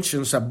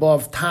dimensions,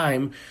 above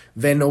time,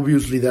 then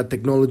obviously that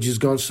technology is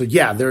gone. So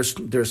yeah,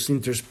 there's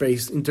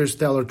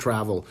interstellar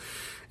travel,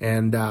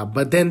 and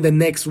but then the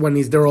next one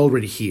is they're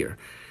already here.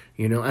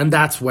 And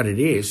that's what it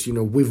is.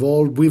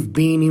 We've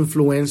been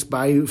influenced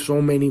by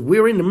so many.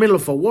 We're in the middle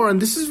of a war,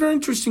 and this is very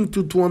interesting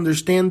to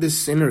understand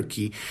this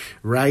synarchy,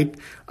 right?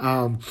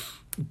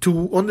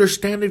 To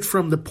understand it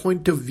from the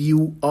point of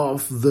view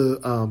of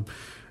the,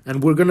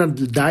 and we're gonna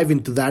dive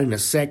into that in a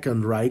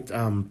second, right?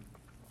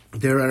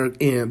 There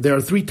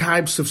are 3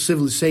 types of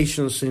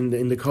civilizations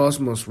in the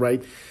cosmos,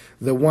 right?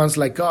 The ones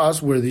like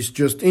us, where there's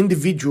just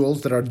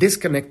individuals that are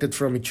disconnected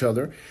from each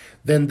other.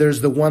 Then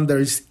there's the one that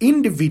is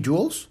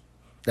individuals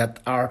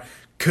that are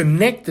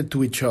connected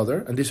to each other,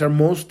 and these are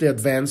most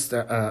advanced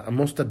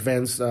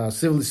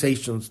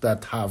civilizations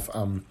that have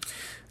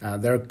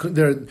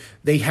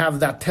they have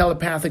that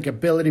telepathic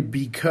ability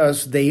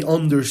because they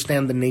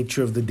understand the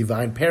nature of the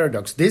divine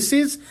paradox. This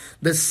is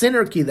the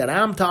synarchy that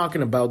I'm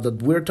talking about,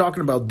 that we're talking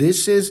about.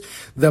 This is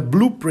the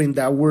blueprint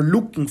that we're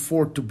looking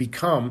for to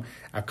become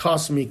a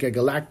cosmic, a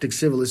galactic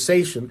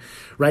civilization,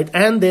 right?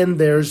 And then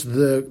there's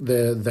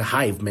the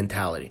hive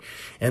mentality.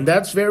 And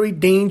that's very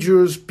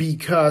dangerous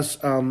because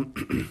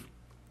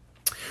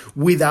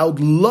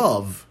without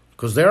love,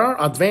 Because there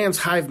are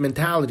advanced hive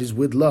mentalities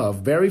with love,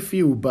 very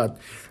few, but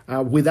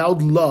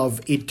without love,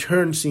 it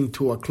turns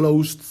into a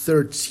closed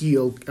third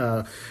seal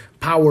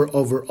power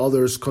over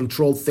others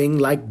control thing,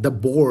 like the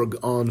Borg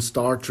on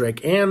Star Trek.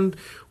 And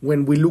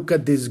when we look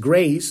at this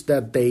grace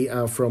that they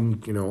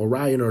from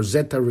Orion or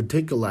Zeta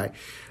Reticuli,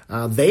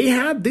 they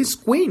had this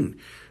queen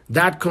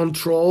that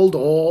controlled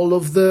all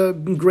of the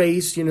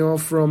grace,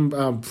 from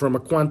a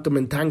quantum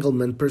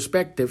entanglement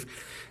perspective.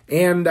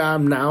 And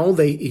now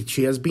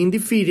she has been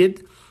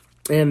defeated,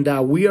 and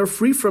we are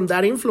free from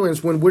that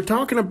influence. When we're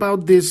talking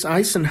about this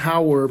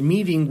Eisenhower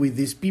meeting with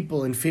these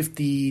people in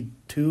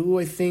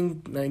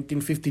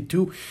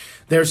 1952,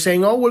 they're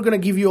saying, oh, we're going to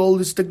give you all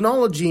this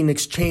technology in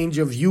exchange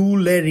of you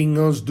letting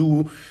us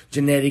do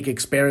genetic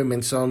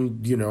experiments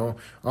on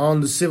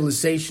the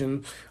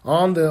civilization,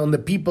 on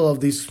the people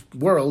of this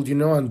world,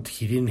 and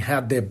he didn't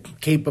have the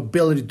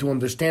capability to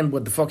understand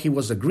what the fuck he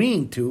was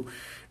agreeing to.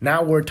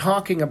 Now we're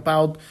talking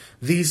about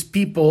these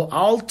people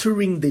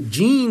altering the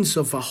genes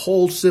of a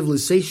whole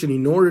civilization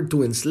in order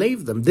to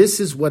enslave them. This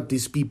is what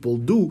these people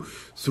do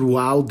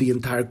throughout the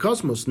entire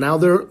cosmos. Now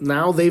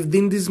they've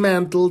been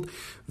dismantled.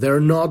 They're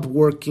not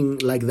working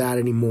like that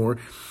anymore.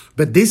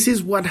 But this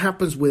is what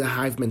happens with a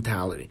hive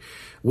mentality,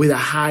 with a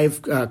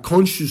hive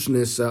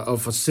consciousness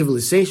of a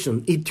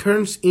civilization. It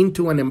turns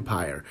into an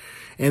empire.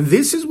 And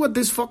this is what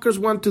these fuckers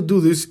want to do,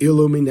 this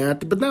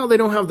Illuminati. But now they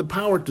don't have the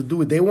power to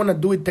do it. They want to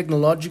do it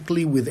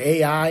technologically with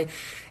AI.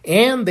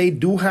 And they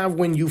do have,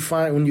 when you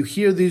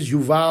hear this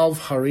Yuval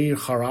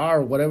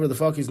Harari, whatever the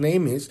fuck his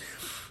name is,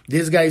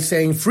 this guy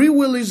saying free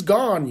will is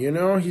gone.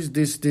 He's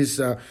this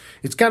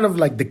it's kind of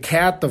like the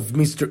cat of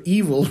Mr.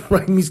 Evil,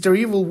 right? Mr.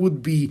 Evil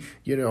would be,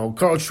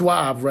 Carl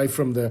Schwab, right,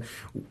 from the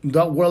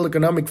World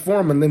Economic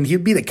Forum, and then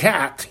he'd be the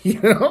cat,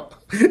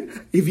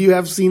 if you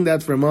have seen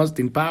that from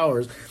Austin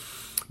Powers.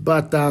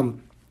 But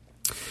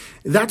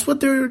that's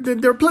what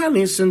their plan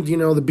is. And,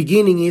 the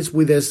beginning is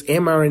with this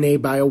mRNA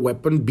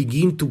bioweapon,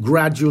 begin to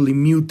gradually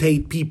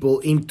mutate people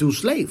into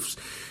slaves.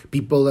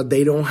 People that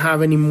they don't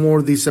have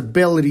anymore this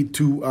ability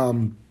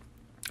to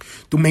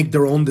make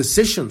their own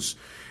decisions.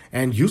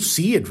 And you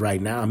see it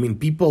right now. I mean,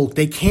 people,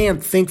 they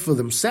can't think for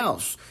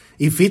themselves.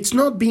 If it's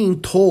not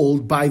being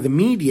told by the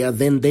media,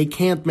 then they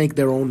can't make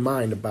their own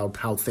mind about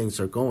how things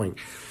are going.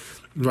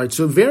 Right,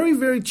 so very,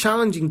 very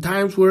challenging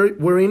times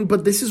we're in,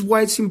 but this is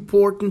why it's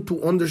important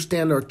to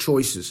understand our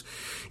choices.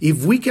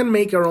 If we can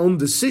make our own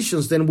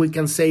decisions, then we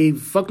can say,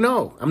 fuck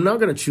no, I'm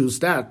not going to choose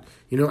that.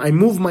 I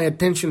move my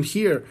attention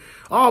here.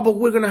 Oh, but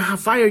we're going to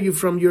fire you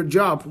from your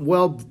job.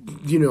 Well,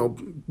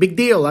 big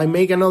deal. I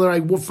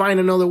will find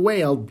another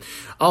way.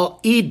 I'll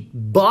eat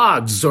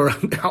bugs, or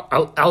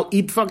I'll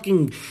eat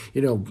fucking,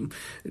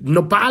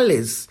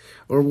 nopales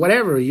or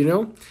whatever,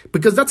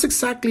 because that's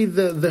exactly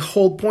the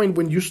whole point.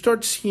 When you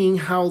start seeing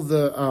how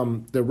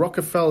the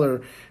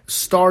Rockefeller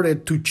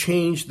started to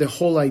change the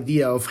whole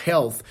idea of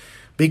health,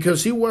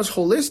 because it was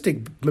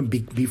holistic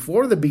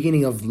before the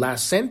beginning of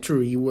last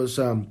century. It was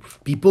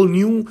people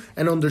knew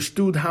and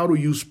understood how to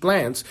use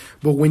plants,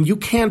 but when you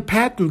can't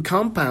patent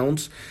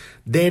compounds,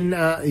 then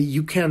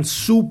you can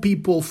sue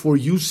people for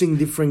using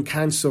different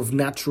kinds of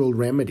natural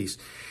remedies.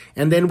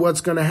 And then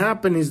what's going to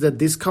happen is that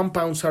these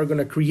compounds are going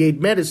to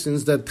create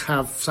medicines that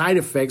have side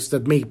effects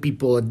that make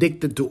people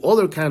addicted to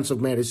other kinds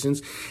of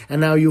medicines. And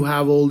now you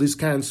have all these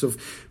kinds of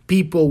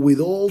people with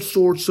all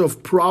sorts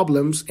of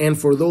problems. And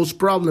for those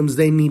problems,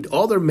 they need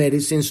other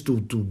medicines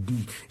to deal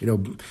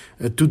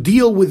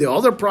with the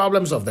other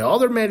problems of the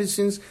other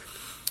medicines.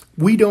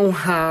 We don't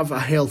have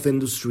a health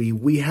industry.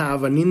 We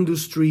have an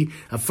industry,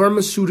 a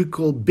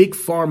pharmaceutical, big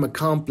pharma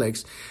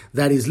complex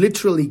that is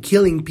literally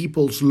killing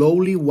people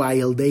slowly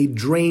while they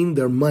drain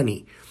their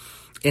money.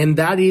 And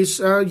that is,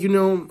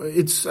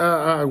 it's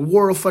a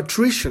war of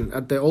attrition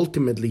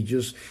ultimately.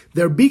 Just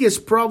their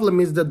biggest problem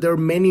is that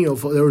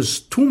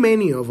there's too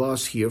many of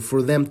us here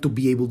for them to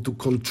be able to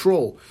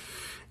control.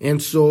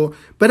 And so,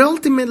 but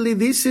ultimately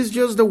this is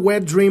just the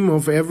wet dream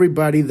of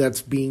everybody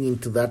that's being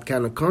into that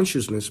kind of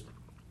consciousness.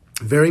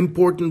 Very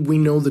important, we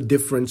know the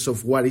difference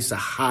of what is a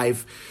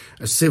hive,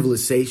 a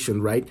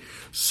civilization, right?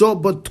 So,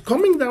 but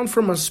coming down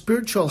from a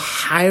spiritual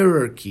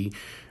hierarchy,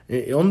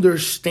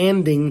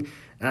 understanding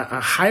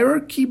a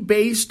hierarchy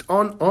based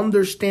on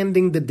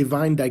understanding the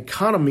divine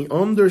dichotomy,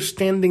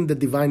 understanding the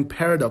divine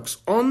paradox,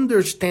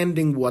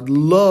 understanding what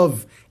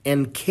love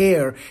and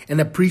care and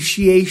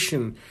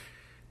appreciation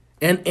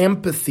and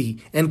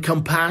empathy and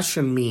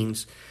compassion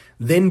means,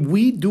 then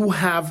we do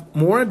have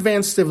more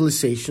advanced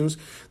civilizations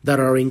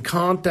that are in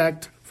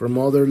contact from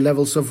other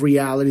levels of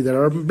reality, that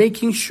are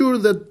making sure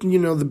that,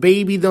 the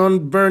baby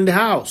don't burn the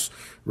house,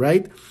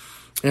 right?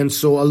 And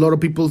so a lot of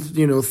people,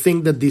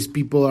 think that these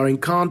people are in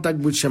contact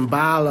with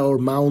Shambhala or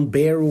Mount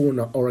Beru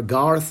or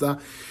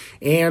Agartha.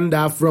 And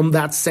from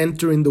that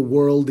center in the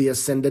world, the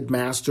ascended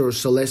master or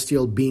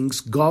celestial beings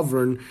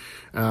govern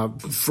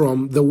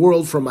from the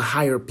world from a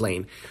higher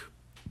plane.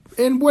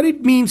 And what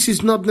it means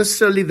is not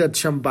necessarily that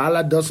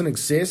Shambhala doesn't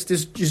exist.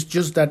 It's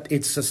just that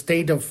it's a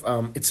state of,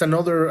 it's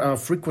another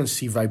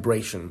frequency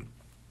vibration.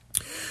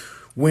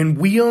 When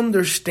we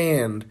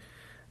understand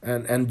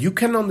And you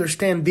can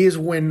understand this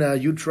when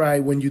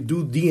when you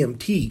do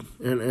DMT,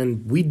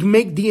 and we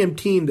make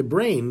DMT in the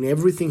brain.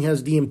 Everything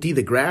has DMT.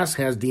 The grass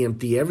has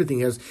DMT. Everything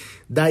has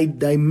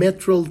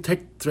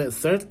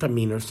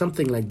dimethyltryptamine or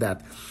something like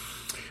that.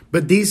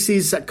 But this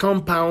is a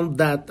compound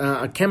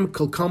a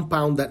chemical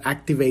compound that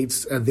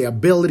activates the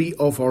ability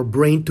of our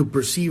brain to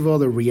perceive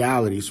other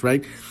realities,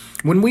 right?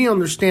 When we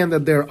understand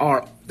that there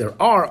are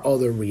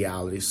other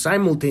realities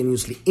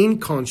simultaneously in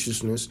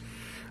consciousness,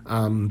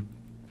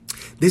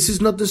 this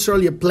is not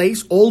necessarily a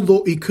place,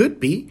 although it could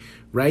be,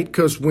 right?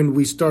 Because when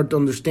we start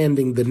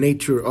understanding the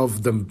nature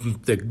of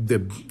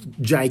the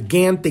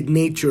gigantic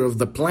nature of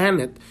the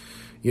planet,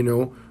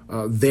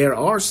 there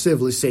are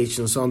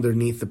civilizations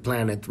underneath the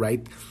planet,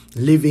 right?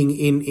 Living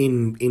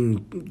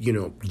in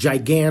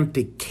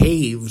gigantic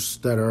caves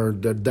that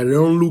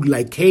don't look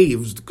like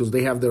caves because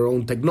they have their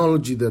own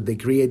technology, that they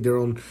create their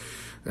own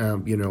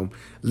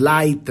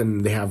light,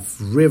 and they have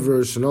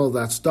rivers and all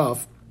that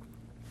stuff.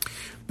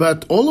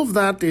 But all of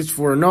that is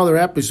for another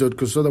episode,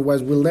 because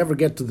otherwise we'll never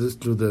get to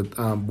the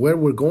where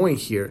we're going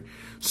here.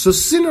 So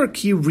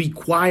Synarchy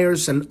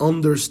requires an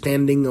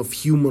understanding of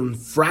human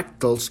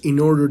fractals in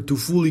order to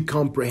fully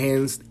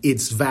comprehend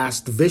its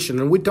vast vision.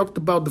 And we talked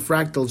about the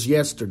fractals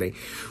yesterday.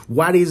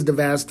 What is the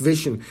vast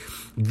vision?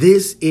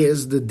 This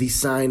is the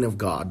design of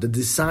God, the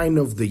design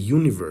of the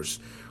universe.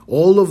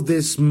 All of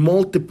these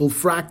multiple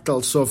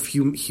fractals of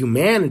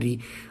humanity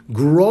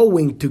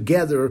growing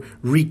together,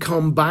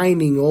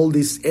 recombining all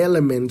these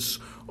elements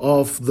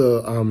of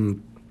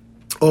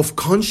of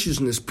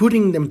consciousness,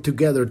 putting them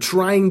together,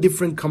 trying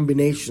different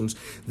combinations.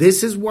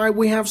 This is why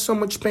we have so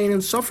much pain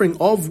and suffering,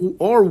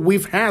 or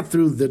we've had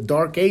through the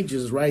dark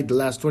ages, right? The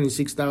last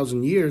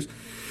 26,000 years,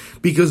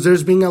 because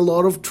there's been a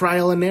lot of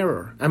trial and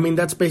error. I mean,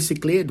 that's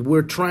basically it.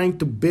 We're trying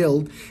to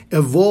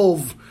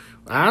evolve.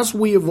 As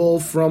we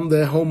evolve from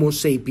the Homo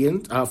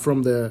sapiens,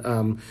 from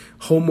the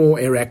Homo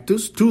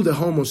erectus to the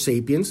Homo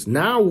sapiens,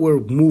 now we're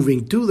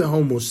moving to the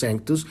Homo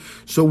sanctus.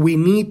 So we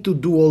need to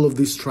do all of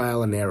this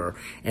trial and error.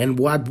 And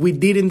what we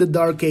did in the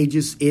Dark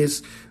Ages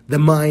is the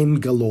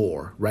mind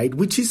galore, right?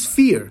 Which is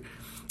fear.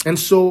 And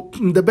so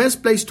the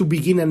best place to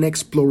begin an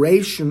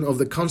exploration of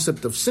the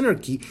concept of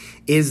Synarchy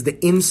is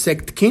the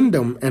insect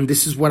kingdom. And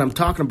this is what I'm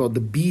talking about, the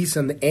bees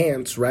and the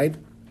ants, right?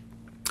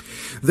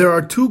 There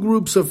are two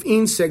groups of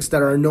insects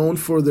that are known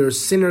for their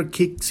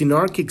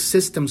synarchic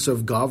systems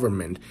of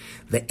government,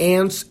 the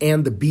ants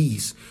and the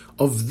bees.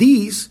 Of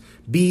these,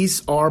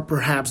 bees are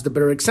perhaps the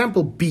better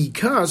example,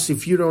 because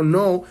if you don't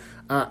know,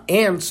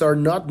 ants are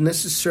not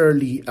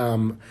necessarily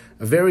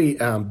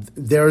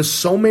there are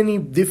so many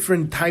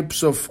different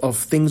types of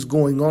things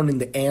going on in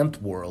the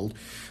ant world.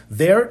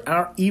 There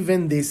are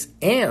even these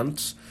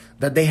ants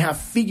that they have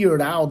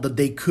figured out that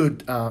they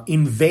could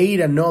invade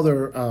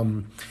another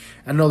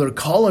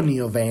colony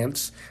of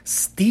ants,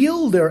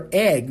 steal their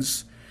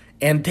eggs,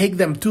 and take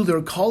them to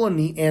their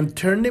colony and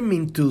turn them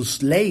into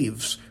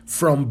slaves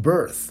from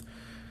birth.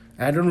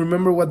 I don't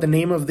remember what the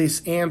name of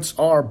these ants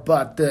are,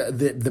 but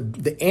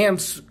the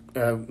ants,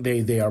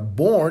 they are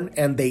born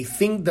and they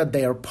think that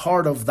they are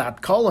part of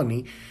that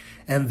colony,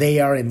 and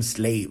they are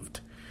enslaved.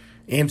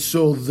 And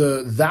so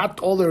that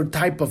other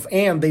type of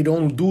ant, they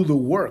don't do the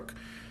work.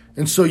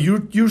 And so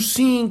you're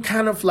seeing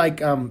kind of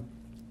like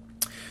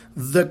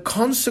the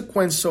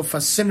consequence of a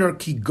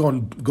synarchy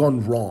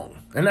gone wrong.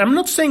 And I'm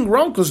not saying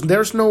wrong because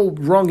there's no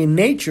wrong in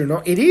nature.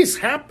 No, it is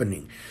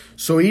happening.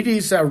 So it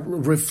is a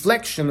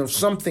reflection of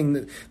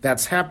something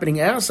that's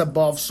happening as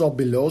above, so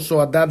below.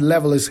 So at that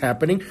level is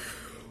happening.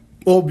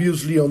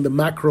 Obviously on the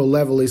macro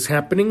level is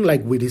happening,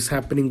 like what is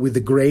happening with the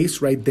grays,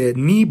 right? The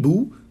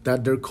Nibu,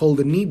 that they're called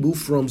the Nibu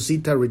from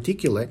Zeta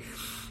Reticuli.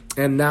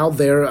 And now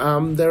their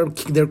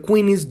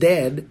queen is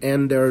dead,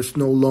 and there's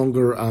no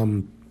longer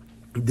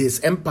this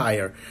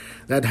empire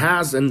that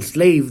has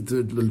enslaved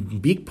a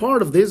big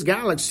part of this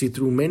galaxy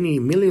through many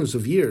millions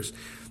of years.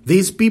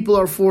 These people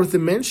are fourth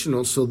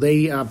dimensional, so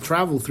they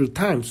travel through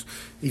times.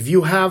 If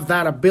you have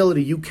that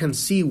ability, you can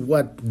see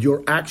what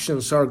your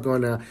actions are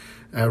going to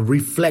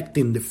reflect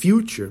in the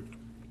future.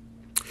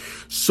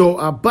 So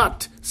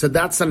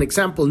that's an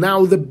example.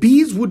 Now, the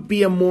bees would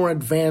be a more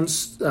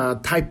advanced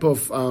type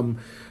of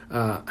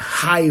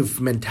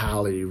hive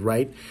mentality,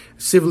 right?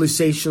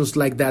 Civilizations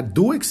like that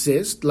do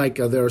exist. Like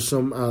there are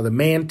some the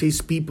mantis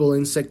people,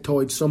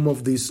 insectoids, some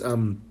of these,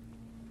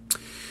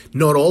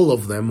 not all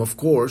of them, of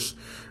course,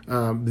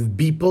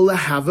 people that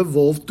have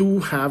evolved to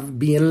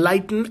be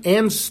enlightened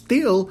and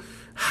still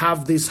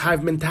have this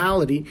hive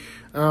mentality,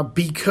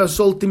 because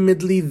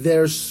ultimately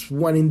there's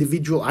one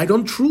individual. I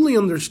don't truly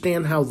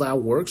understand how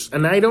that works,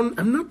 and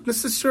I'm not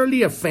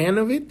necessarily a fan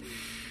of it.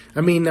 I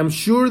mean, I'm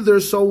sure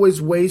there's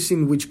always ways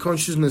in which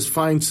consciousness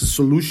finds a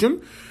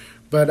solution,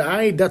 but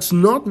that's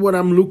not what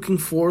I'm looking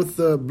for,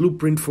 the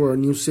blueprint for a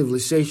new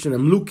civilization.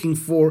 I'm looking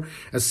for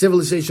a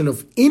civilization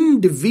of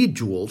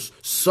individuals,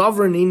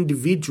 sovereign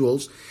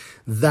individuals,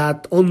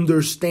 that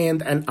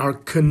understand and are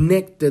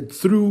connected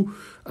through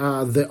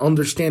the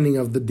understanding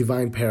of the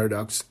divine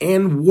paradox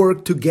and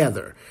work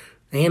together.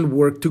 and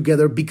work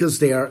together because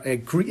they're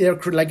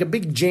like a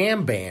big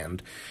jam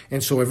band.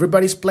 And so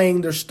everybody's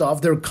playing their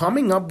stuff. They're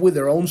coming up with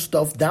their own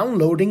stuff,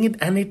 downloading it,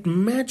 and it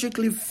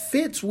magically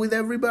fits with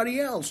everybody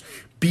else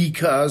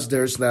because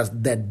there's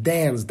that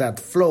dance, that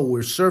flow. We're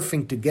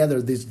surfing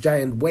together this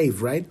giant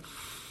wave, right?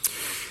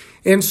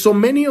 And so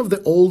many of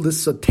the old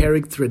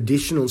esoteric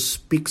traditions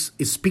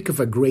speak of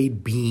a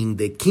great being,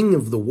 the king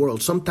of the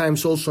world,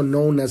 sometimes also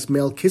known as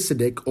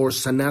Melchizedek or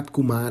Sanat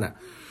Kumara,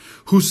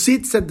 who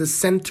sits at the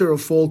center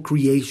of all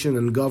creation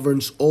and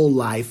governs all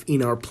life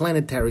in our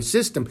planetary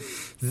system.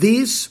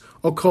 These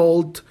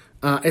occult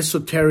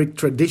esoteric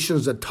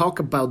traditions that talk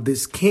about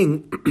this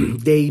king,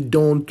 they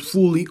don't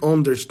fully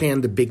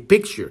understand the big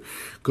picture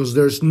because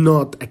there's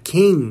not a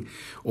king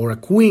or a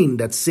queen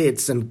that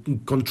sits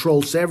and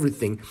controls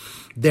everything.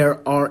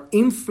 There are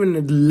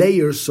infinite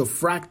layers of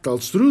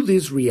fractals through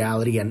this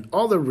reality and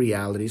other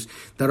realities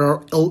that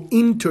are all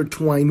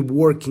intertwined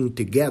working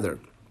together.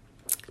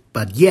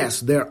 But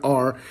yes, there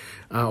are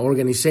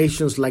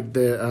organizations like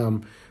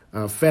the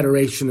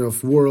Federation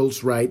of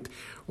Worlds, right?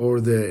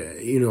 Or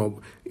the,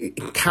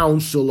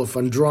 Council of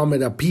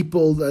Andromeda,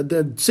 people,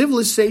 the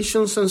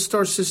civilizations and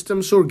star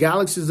systems or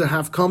galaxies that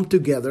have come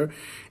together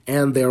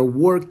and they're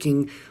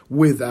working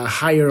with a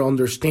higher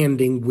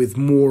understanding, with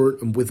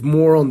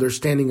more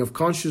understanding of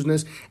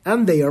consciousness,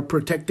 and they are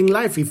protecting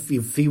life. If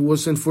it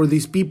wasn't for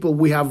these people,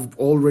 would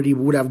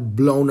have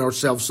blown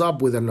ourselves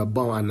up with an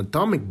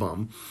atomic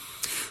bomb.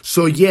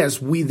 So yes,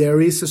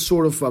 there is a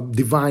sort of a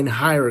divine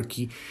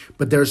hierarchy,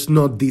 but there's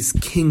not this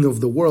king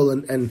of the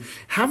world. And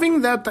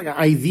having that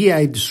idea,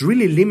 it's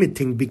really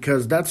limiting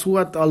because that's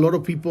what a lot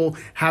of people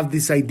have,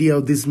 this idea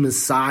of this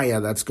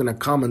Messiah that's going to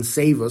come and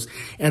save us.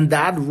 And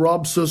that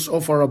robs us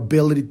of our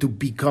ability to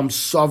become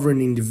sovereign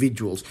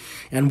individuals.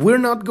 And we're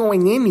not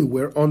going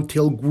anywhere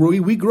until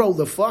we grow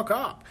the fuck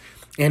up.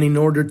 And in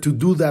order to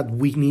do that,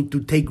 we need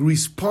to take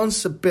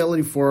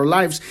responsibility for our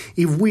lives.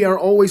 If we are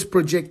always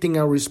projecting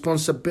our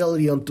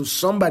responsibility onto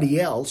somebody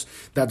else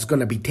that's going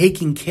to be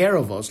taking care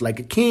of us, like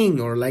a king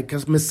or like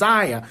a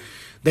Messiah,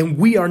 then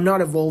we are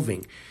not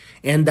evolving.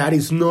 And that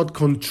is not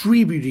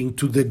contributing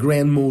to the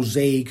grand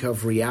mosaic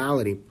of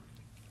reality.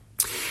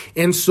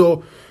 And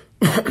so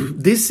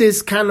this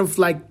is kind of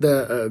like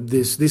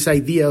this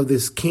idea of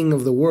this king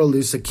of the world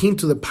is akin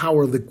to the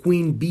power of the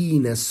queen bee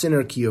in a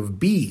synarchy of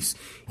bees.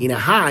 In a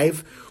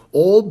hive,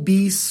 all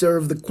bees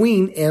serve the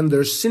queen, and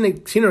their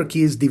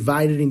synarchy is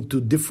divided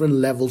into different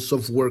levels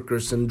of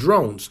workers and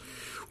drones.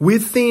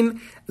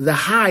 Within the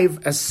hive,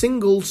 a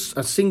single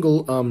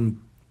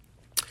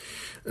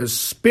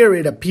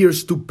spirit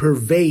appears to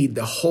pervade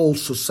the whole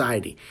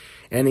society.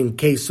 And in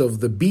case of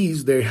the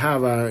bees, they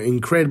have an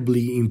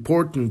incredibly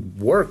important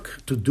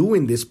work to do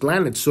in this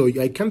planet. So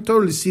I can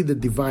totally see the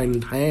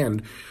divine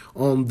hand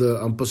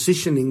on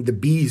positioning the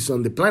bees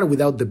on the planet.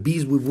 Without the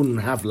bees, we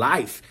wouldn't have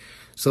life.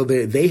 So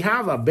they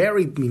have a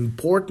very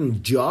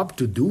important job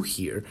to do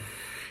here.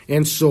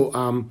 And so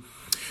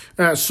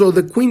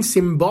the queen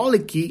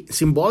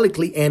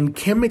symbolically and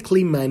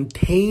chemically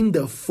maintain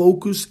the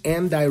focus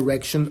and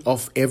direction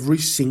of every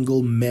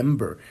single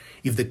member.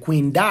 If the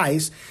queen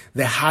dies,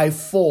 the hive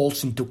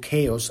falls into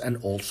chaos and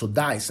also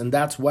dies. And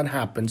that's what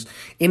happens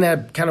in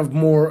a kind of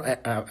more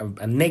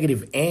a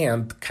negative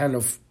ant kind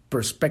of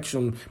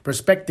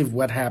perspective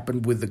what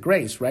happened with the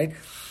grace, right?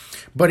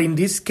 But in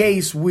this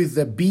case with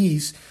the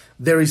bees,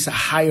 there is a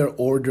higher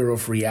order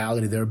of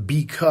reality there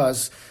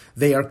because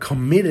they are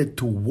committed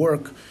to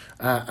work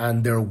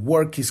and their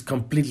work is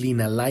completely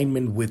in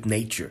alignment with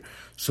nature.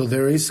 So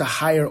there is a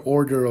higher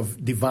order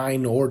of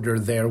divine order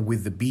there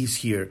with the bees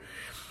here.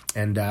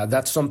 And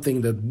that's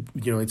something that,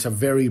 it's a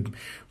very,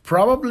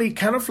 probably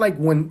kind of like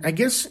when, I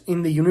guess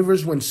in the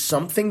universe, when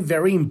something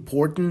very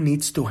important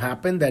needs to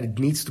happen, that it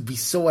needs to be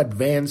so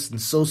advanced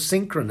and so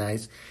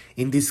synchronized,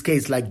 in this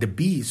case, like the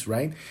bees,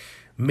 right?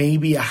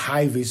 Maybe a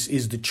hive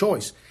is the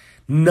choice.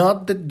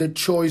 Not the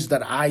choice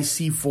that I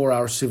see for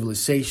our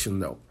civilization,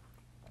 though.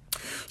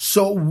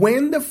 So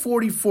when the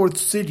 44th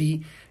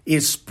city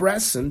is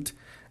present,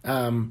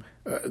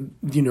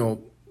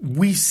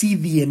 we see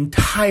the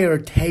entire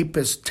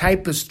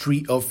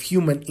tapestry of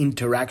human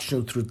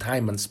interaction through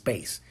time and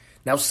space.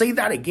 Now say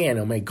that again.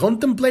 I mean,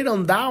 contemplate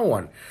on that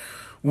one.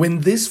 When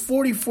this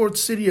 44th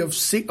city of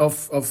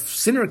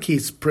synarchy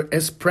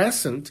is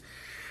present,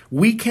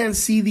 we can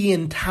see the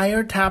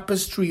entire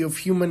tapestry of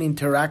human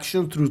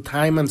interaction through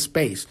time and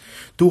space.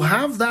 To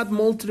have that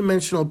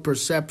multidimensional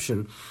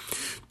perception,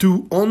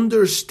 to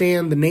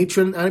understand the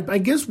nature, and I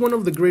guess one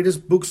of the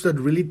greatest books that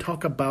really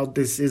talk about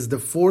this is the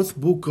fourth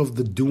book of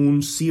the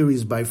Dune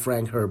series by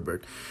Frank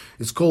Herbert.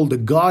 It's called The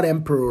God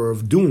Emperor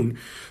of Dune.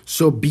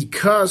 So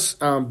because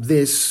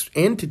this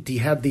entity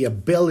had the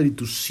ability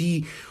to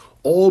see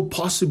all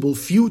possible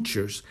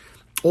futures,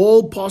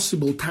 all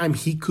possible time,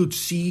 he could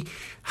see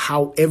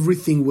how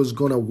everything was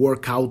going to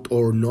work out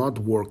or not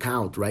work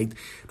out, right?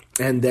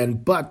 And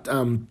then,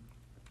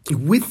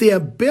 with the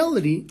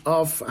ability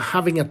of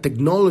having a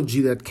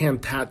technology that can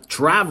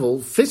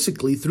travel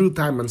physically through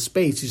time and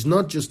space, is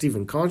not just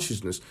even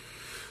consciousness.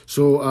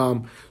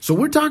 So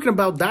we're talking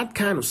about that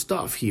kind of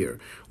stuff here.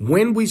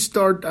 When we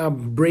start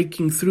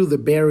breaking through the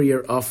barrier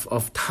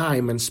of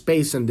time and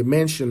space and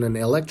dimension and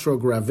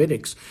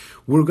electrogravitics,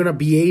 we're going to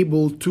be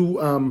able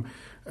to,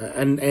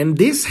 and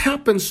this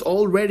happens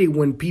already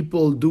when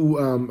people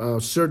do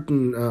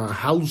certain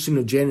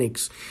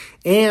hallucinogenics,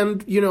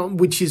 and,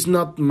 which is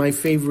not my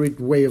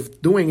favorite way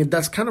of doing it.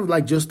 That's kind of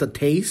like just a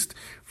taste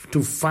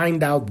to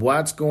find out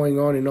what's going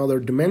on in other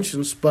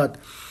dimensions, but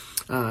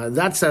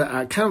that's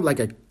a kind of like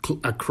a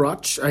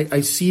crutch.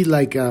 I see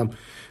like a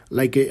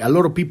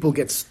lot of people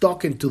get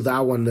stuck into that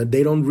one, that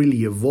they don't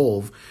really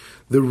evolve.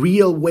 The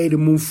real way to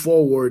move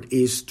forward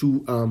is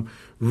to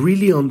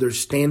really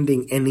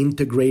understanding and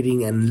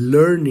integrating and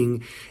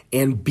learning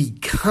and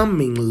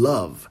becoming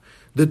love,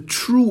 the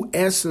true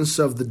essence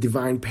of the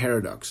divine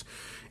paradox.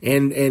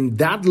 And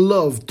that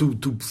love,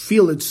 to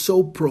feel it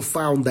so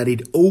profound that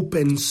it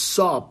opens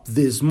up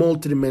this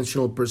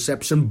multidimensional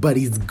perception, but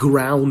is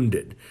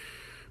grounded.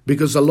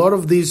 Because a lot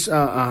of these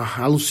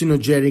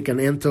hallucinogenic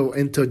and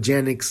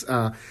entheogenics,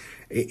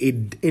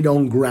 it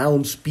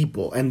ungrounds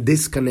people and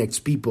disconnects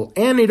people.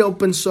 And it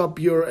opens up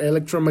your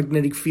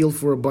electromagnetic field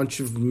for a bunch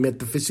of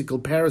metaphysical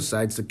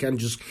parasites that can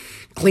just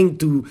cling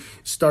to,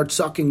 start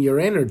sucking your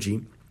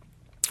energy,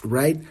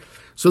 right?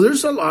 So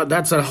there's a lot.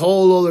 That's a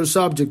whole other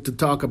subject to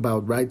talk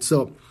about, right?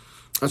 So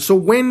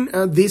when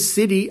this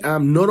city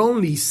not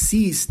only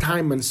sees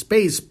time and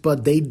space,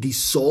 but they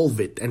dissolve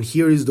it. And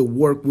here is the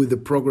work with the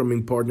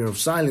programming partner of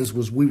silence,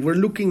 was we were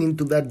looking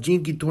into that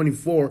Gene Key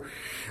 24,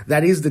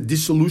 that is the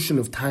dissolution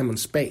of time and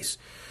space.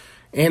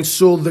 And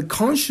so the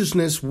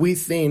consciousness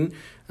within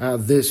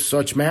this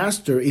such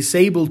master is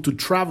able to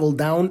travel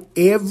down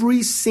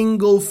every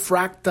single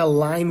fractal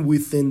line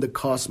within the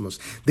cosmos.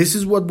 This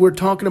is what we're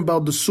talking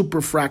about, the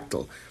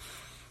superfractal.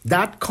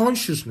 That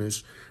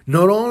consciousness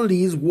not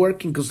only is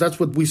working, because that's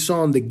what we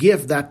saw in the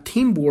gift, that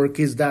teamwork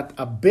is that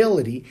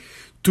ability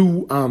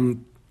to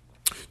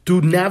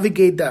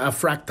navigate a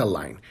fractal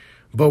line.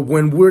 But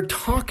when we're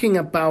talking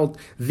about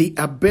the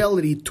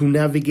ability to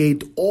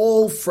navigate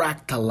all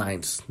fractal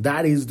lines,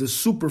 that is the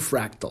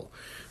superfractal,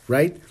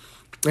 right?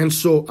 And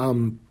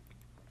so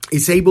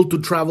it's able to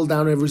travel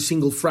down every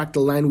single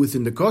fractal line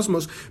within the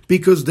cosmos,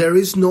 because there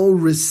is no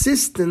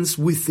resistance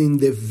within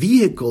the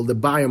vehicle, the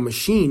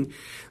biomachine.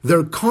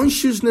 Their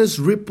consciousness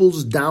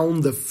ripples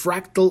down the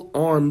fractal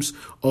arms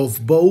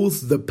of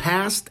both the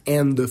past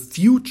and the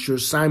future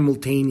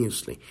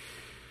simultaneously.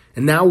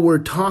 And now we're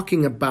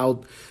talking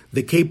about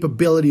the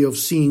capability of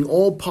seeing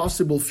all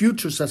possible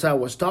futures, as I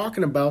was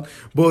talking about,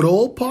 but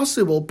all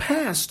possible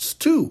pasts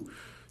too.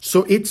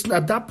 So it's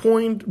at that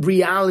point,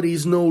 reality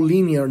is no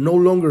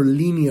longer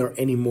linear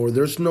anymore.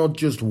 There's not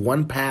just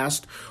one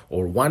past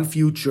or one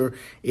future.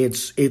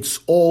 It's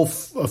all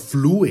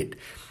fluid.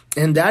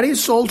 And that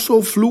is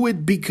also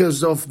fluid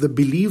because of the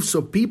beliefs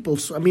of people.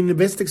 So, I mean, the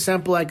best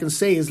example I can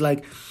say is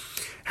like,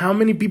 how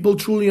many people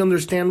truly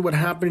understand what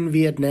happened in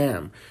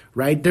Vietnam,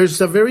 right? There's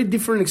a very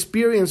different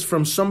experience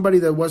from somebody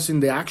that was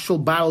in the actual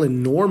battle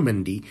in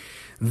Normandy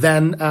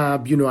than,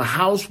 a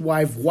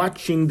housewife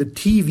watching the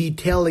TV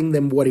telling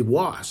them what it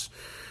was.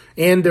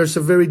 And there's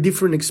a very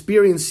different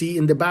experience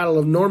in the Battle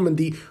of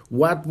Normandy.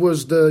 What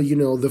was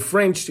the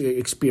French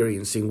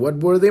experiencing? What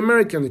were the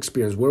American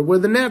experience? Where were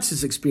the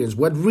Nazis experience?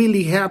 What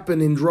really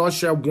happened in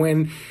Russia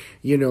when,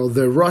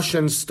 the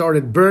Russians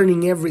started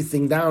burning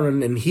everything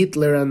down and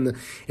Hitler and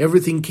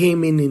everything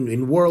came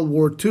in World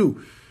War II?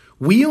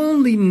 We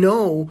only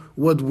know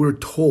what we're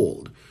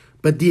told,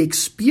 but the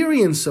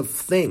experience of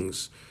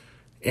things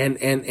and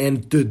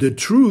the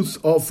truth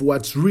of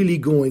what's really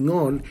going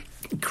on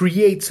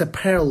creates a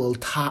parallel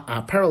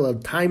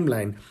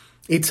timeline.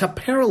 It's a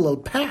parallel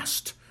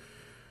past.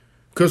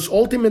 Because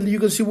ultimately you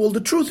can see, well, the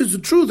truth is the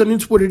truth and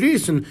it's what it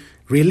is. And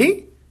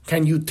really?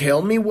 Can you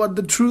tell me what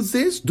the truth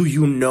is? Do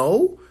you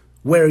know?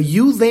 Were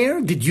you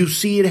there? Did you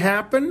see it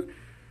happen?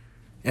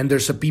 And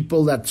there's a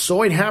people that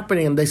saw it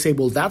happening and they say,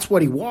 well, that's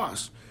what it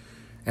was.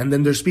 And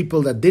then there's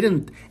people that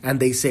didn't and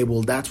they say,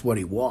 well, that's what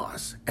it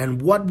was.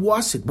 And what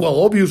was it?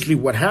 Well, obviously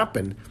what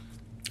happened.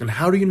 And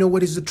how do you know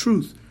what is the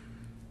truth?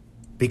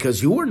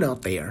 Because you were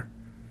not there.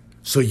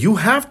 So you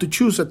have to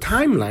choose a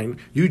timeline.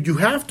 You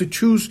have to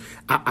choose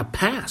a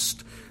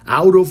past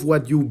out of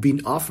what you've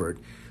been offered.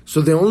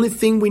 So the only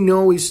thing we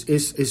know is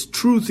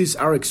truth is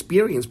our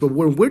experience. But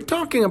when we're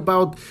talking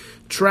about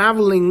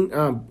traveling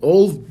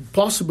all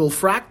possible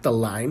fractal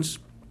lines,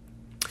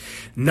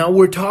 now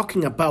we're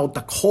talking about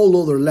a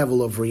whole other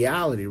level of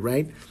reality,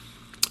 right?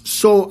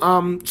 So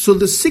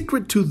the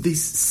secret to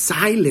this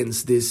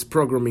silence, this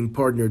programming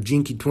partner,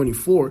 Gene Key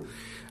 24,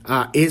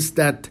 is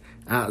that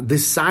the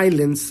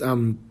silence,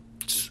 the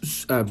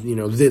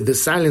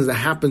silence that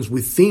happens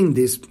within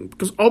this,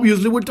 because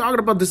obviously we're talking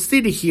about the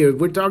city here.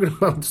 We're talking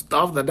about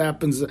stuff that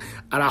happens at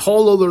a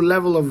whole other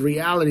level of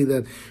reality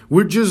that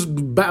we're just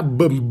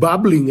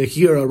bubbling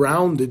here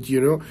around it,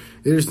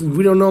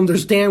 we don't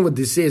understand what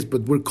this is,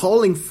 but we're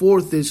calling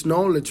forth this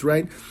knowledge,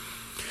 right?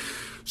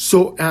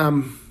 So,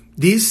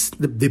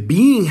 The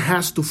being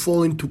has to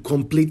fall into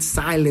complete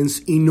silence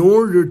in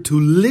order to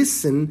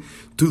listen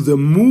to the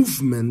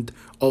movement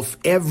of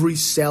every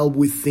cell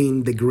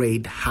within the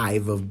great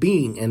hive of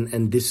being.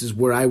 And this is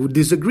where I would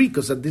disagree,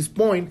 because at this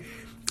point,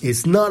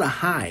 it's not a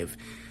hive.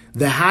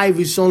 The hive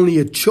is only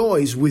a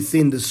choice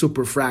within the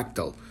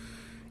superfractal.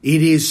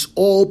 It is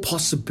all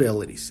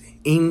possibilities.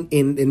 In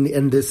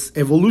this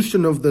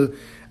evolution of the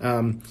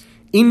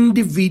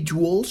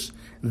individuals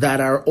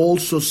that are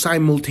also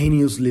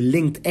simultaneously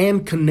linked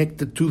and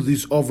connected to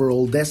this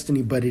overall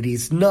destiny, but it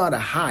is not a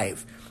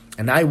hive.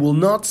 And I will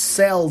not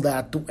sell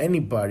that to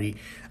anybody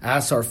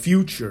as our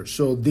future.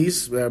 So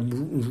this,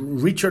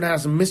 Richard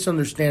has a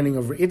misunderstanding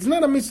of, it's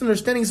not a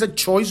misunderstanding, it's a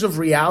choice of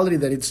reality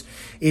that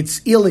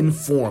it's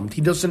ill-informed.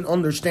 He doesn't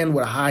understand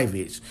what a hive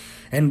is.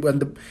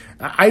 And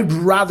I'd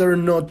rather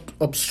not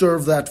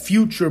observe that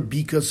future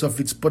because of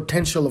its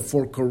potential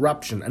for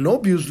corruption. And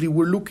obviously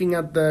we're looking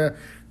at the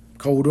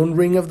codon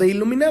ring of the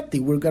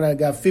Illuminati. We're going to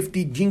get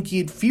 50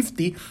 Jinky at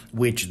 50,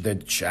 which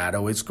the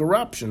shadow is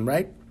corruption,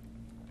 right?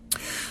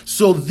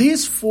 So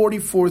this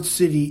 44th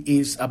city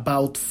is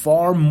about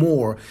far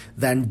more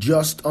than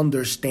just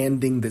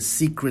understanding the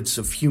secrets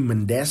of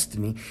human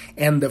destiny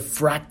and the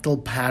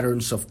fractal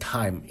patterns of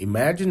time.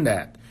 Imagine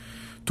that.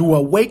 To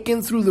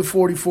awaken through the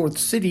 44th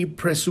city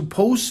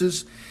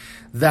presupposes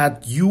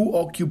that you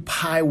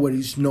occupy what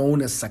is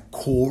known as a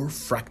core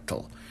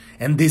fractal.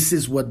 And this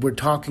is what we're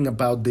talking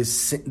about, what's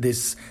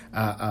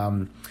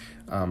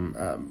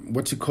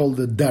it called,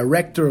 the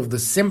director of the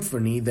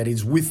symphony that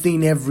is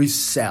within every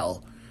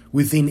cell,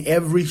 within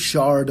every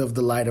shard of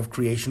the light of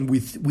creation,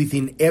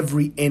 within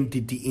every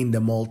entity in the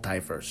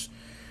multiverse.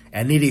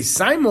 And it is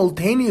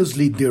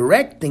simultaneously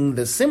directing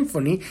the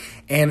symphony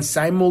and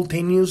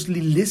simultaneously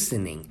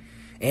listening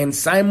and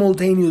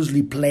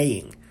simultaneously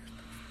playing.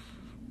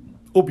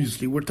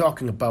 Obviously, we're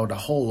talking about a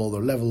whole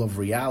other level of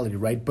reality,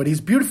 right? But it's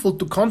beautiful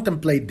to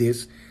contemplate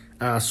this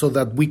so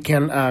that we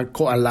can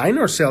align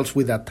ourselves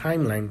with that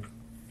timeline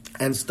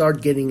and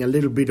start getting a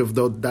little bit of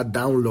that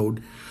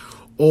download.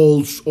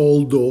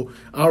 Although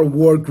our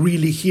work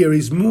really here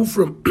is move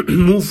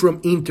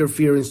from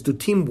interference to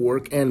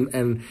teamwork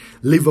and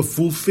live a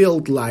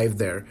fulfilled life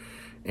there.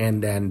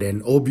 And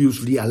then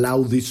obviously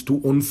allow this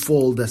to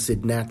unfold as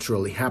it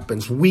naturally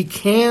happens. We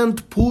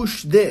can't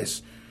push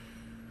this.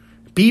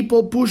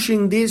 People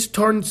pushing this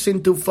turns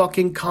into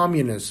fucking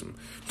communism,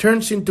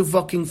 turns into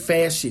fucking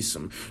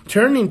fascism,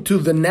 turns into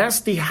the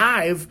nasty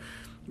hive,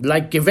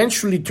 like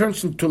eventually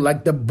turns into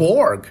like the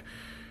Borg,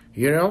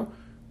 you know?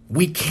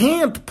 We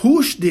can't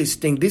push this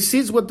thing. This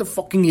is what the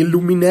fucking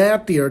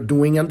Illuminati are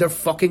doing, and they're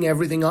fucking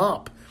everything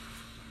up.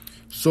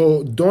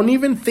 So don't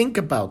even think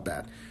about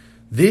that.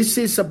 This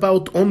is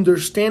about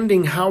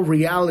understanding how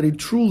reality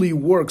truly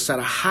works at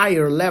a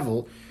higher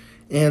level,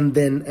 and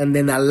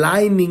then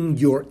aligning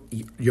your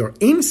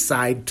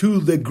inside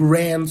to the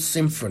grand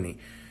symphony,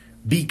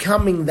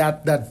 becoming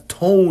that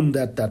tone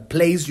that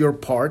plays your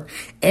part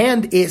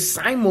and is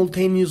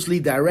simultaneously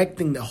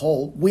directing the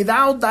whole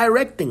without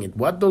directing it.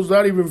 What does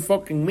that even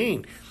fucking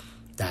mean?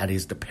 That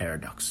is the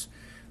paradox,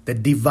 the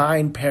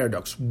divine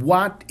paradox.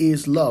 What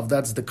is love?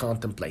 That's the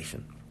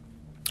contemplation.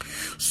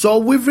 So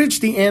we've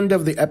reached the end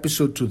of the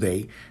episode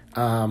today.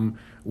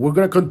 We're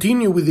going to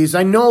continue with this.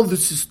 I know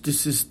this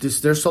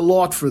is there's a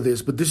lot for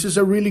this, but this is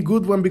a really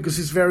good one because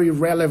it's very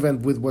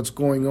relevant with what's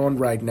going on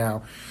right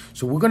now.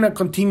 So we're going to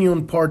continue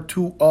on part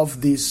 2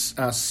 of this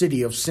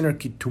city of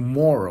Synarchy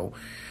tomorrow.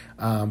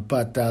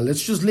 But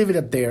let's just leave it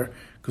at there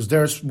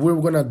because we're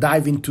going to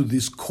dive into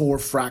this core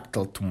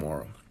fractal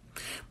tomorrow.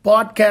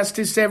 Podcast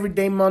is every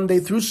day, Monday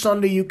through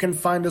Sunday. You can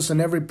find us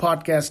on every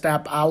podcast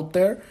app out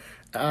there.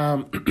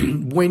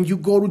 When you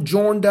go to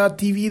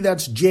journ.tv,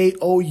 that's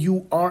JOURN.tv,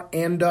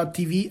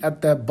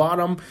 at the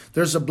bottom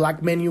there's a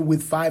black menu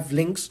with 5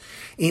 links.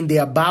 In the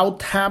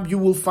About tab you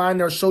will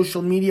find our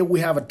social media.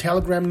 We have a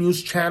Telegram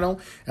news channel,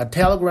 a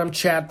Telegram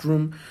chat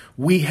room,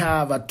 we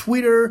have a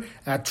Twitter,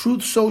 a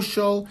Truth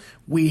Social,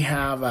 we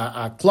have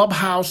a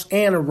Clubhouse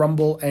and a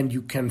Rumble, and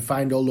you can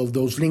find all of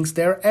those links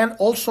there, and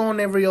also on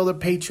every other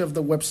page of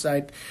the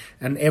website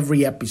and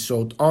every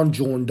episode on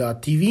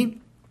journ.tv.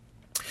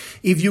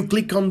 If you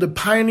click on the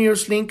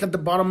Pioneers link at the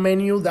bottom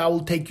menu, that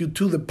will take you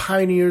to the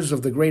Pioneers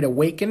of the Great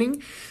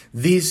Awakening.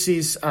 This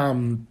is a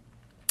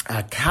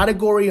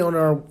category on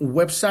our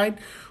website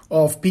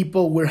of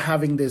people. We're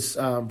having this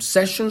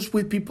sessions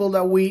with people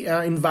that we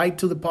invite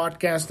to the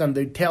podcast, and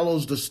they tell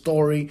us the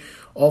story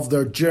of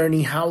their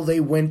journey, how they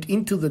went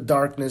into the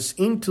darkness,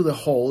 into the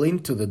hole,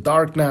 into the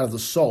dark night of the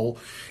soul,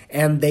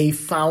 and they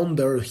found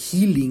their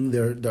healing,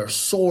 their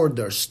sword,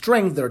 their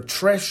strength, their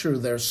treasure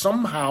there.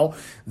 Somehow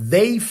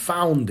they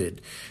found it,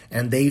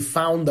 and they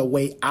found a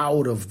way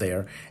out of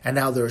there, and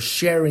now they're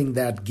sharing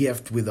that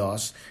gift with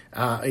us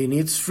in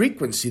its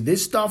frequency.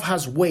 This stuff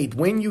has weight.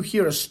 When you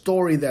hear a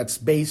story that's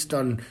based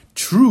on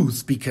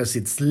truth because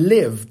it's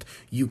lived,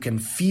 you can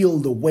feel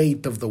the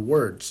weight of the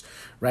words,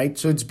 right?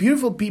 So it's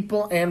beautiful,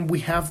 people, and we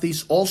have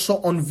these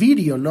also on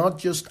video, not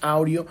just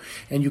audio,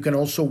 and you can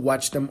also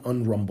watch them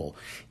on Rumble.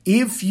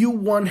 If you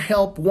want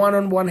help,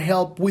 one-on-one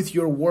help with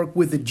your work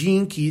with the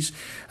Gene Keys,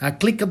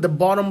 click at the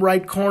bottom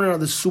right corner of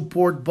the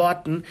support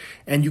button,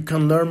 and you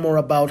can learn more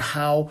about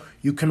how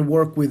you can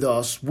work with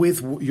us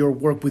with your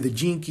work with the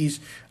Gene Keys,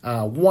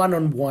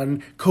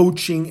 one-on-one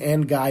coaching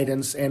and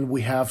guidance. And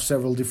we have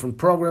several different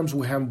programs.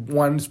 We have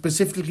one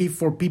specifically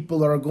for people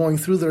that are going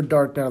through their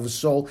dark night of the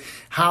soul,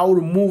 how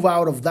to move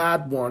out of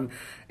that one.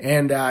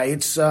 And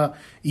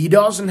it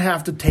doesn't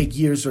have to take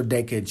years or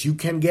decades. You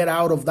can get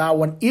out of that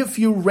one if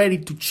you're ready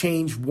to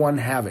change one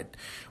habit.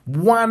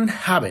 One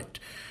habit.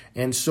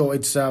 And so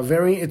it's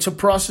a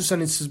process,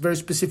 and it's very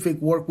specific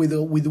work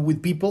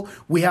with people.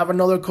 We have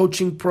another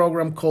coaching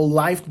program called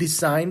Life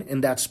Design,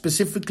 and that's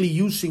specifically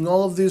using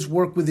all of this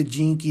work with the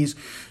Gene Keys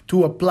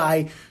to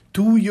apply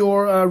to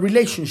your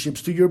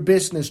relationships, to your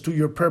business, to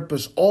your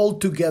purpose, all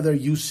together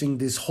using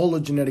this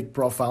hologenetic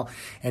profile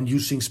and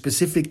using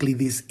specifically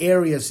these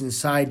areas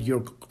inside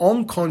your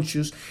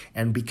unconscious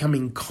and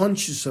becoming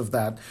conscious of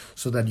that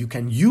so that you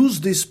can use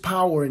this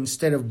power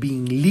instead of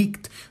being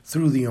leaked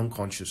through the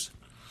unconscious.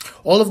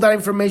 All of that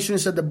information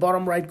is at the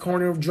bottom right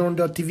corner of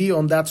Journ.tv.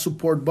 On that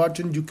support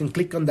button, you can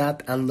click on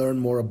that and learn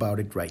more about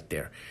it right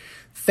there.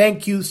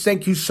 Thank you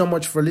so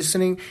much for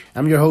listening.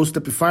 I'm your host,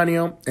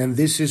 Epifanio, and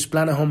this is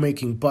Planet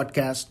Homemaking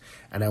Podcast,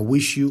 and I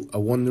wish you a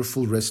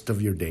wonderful rest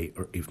of your day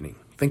or evening.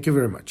 Thank you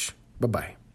very much. Bye-bye.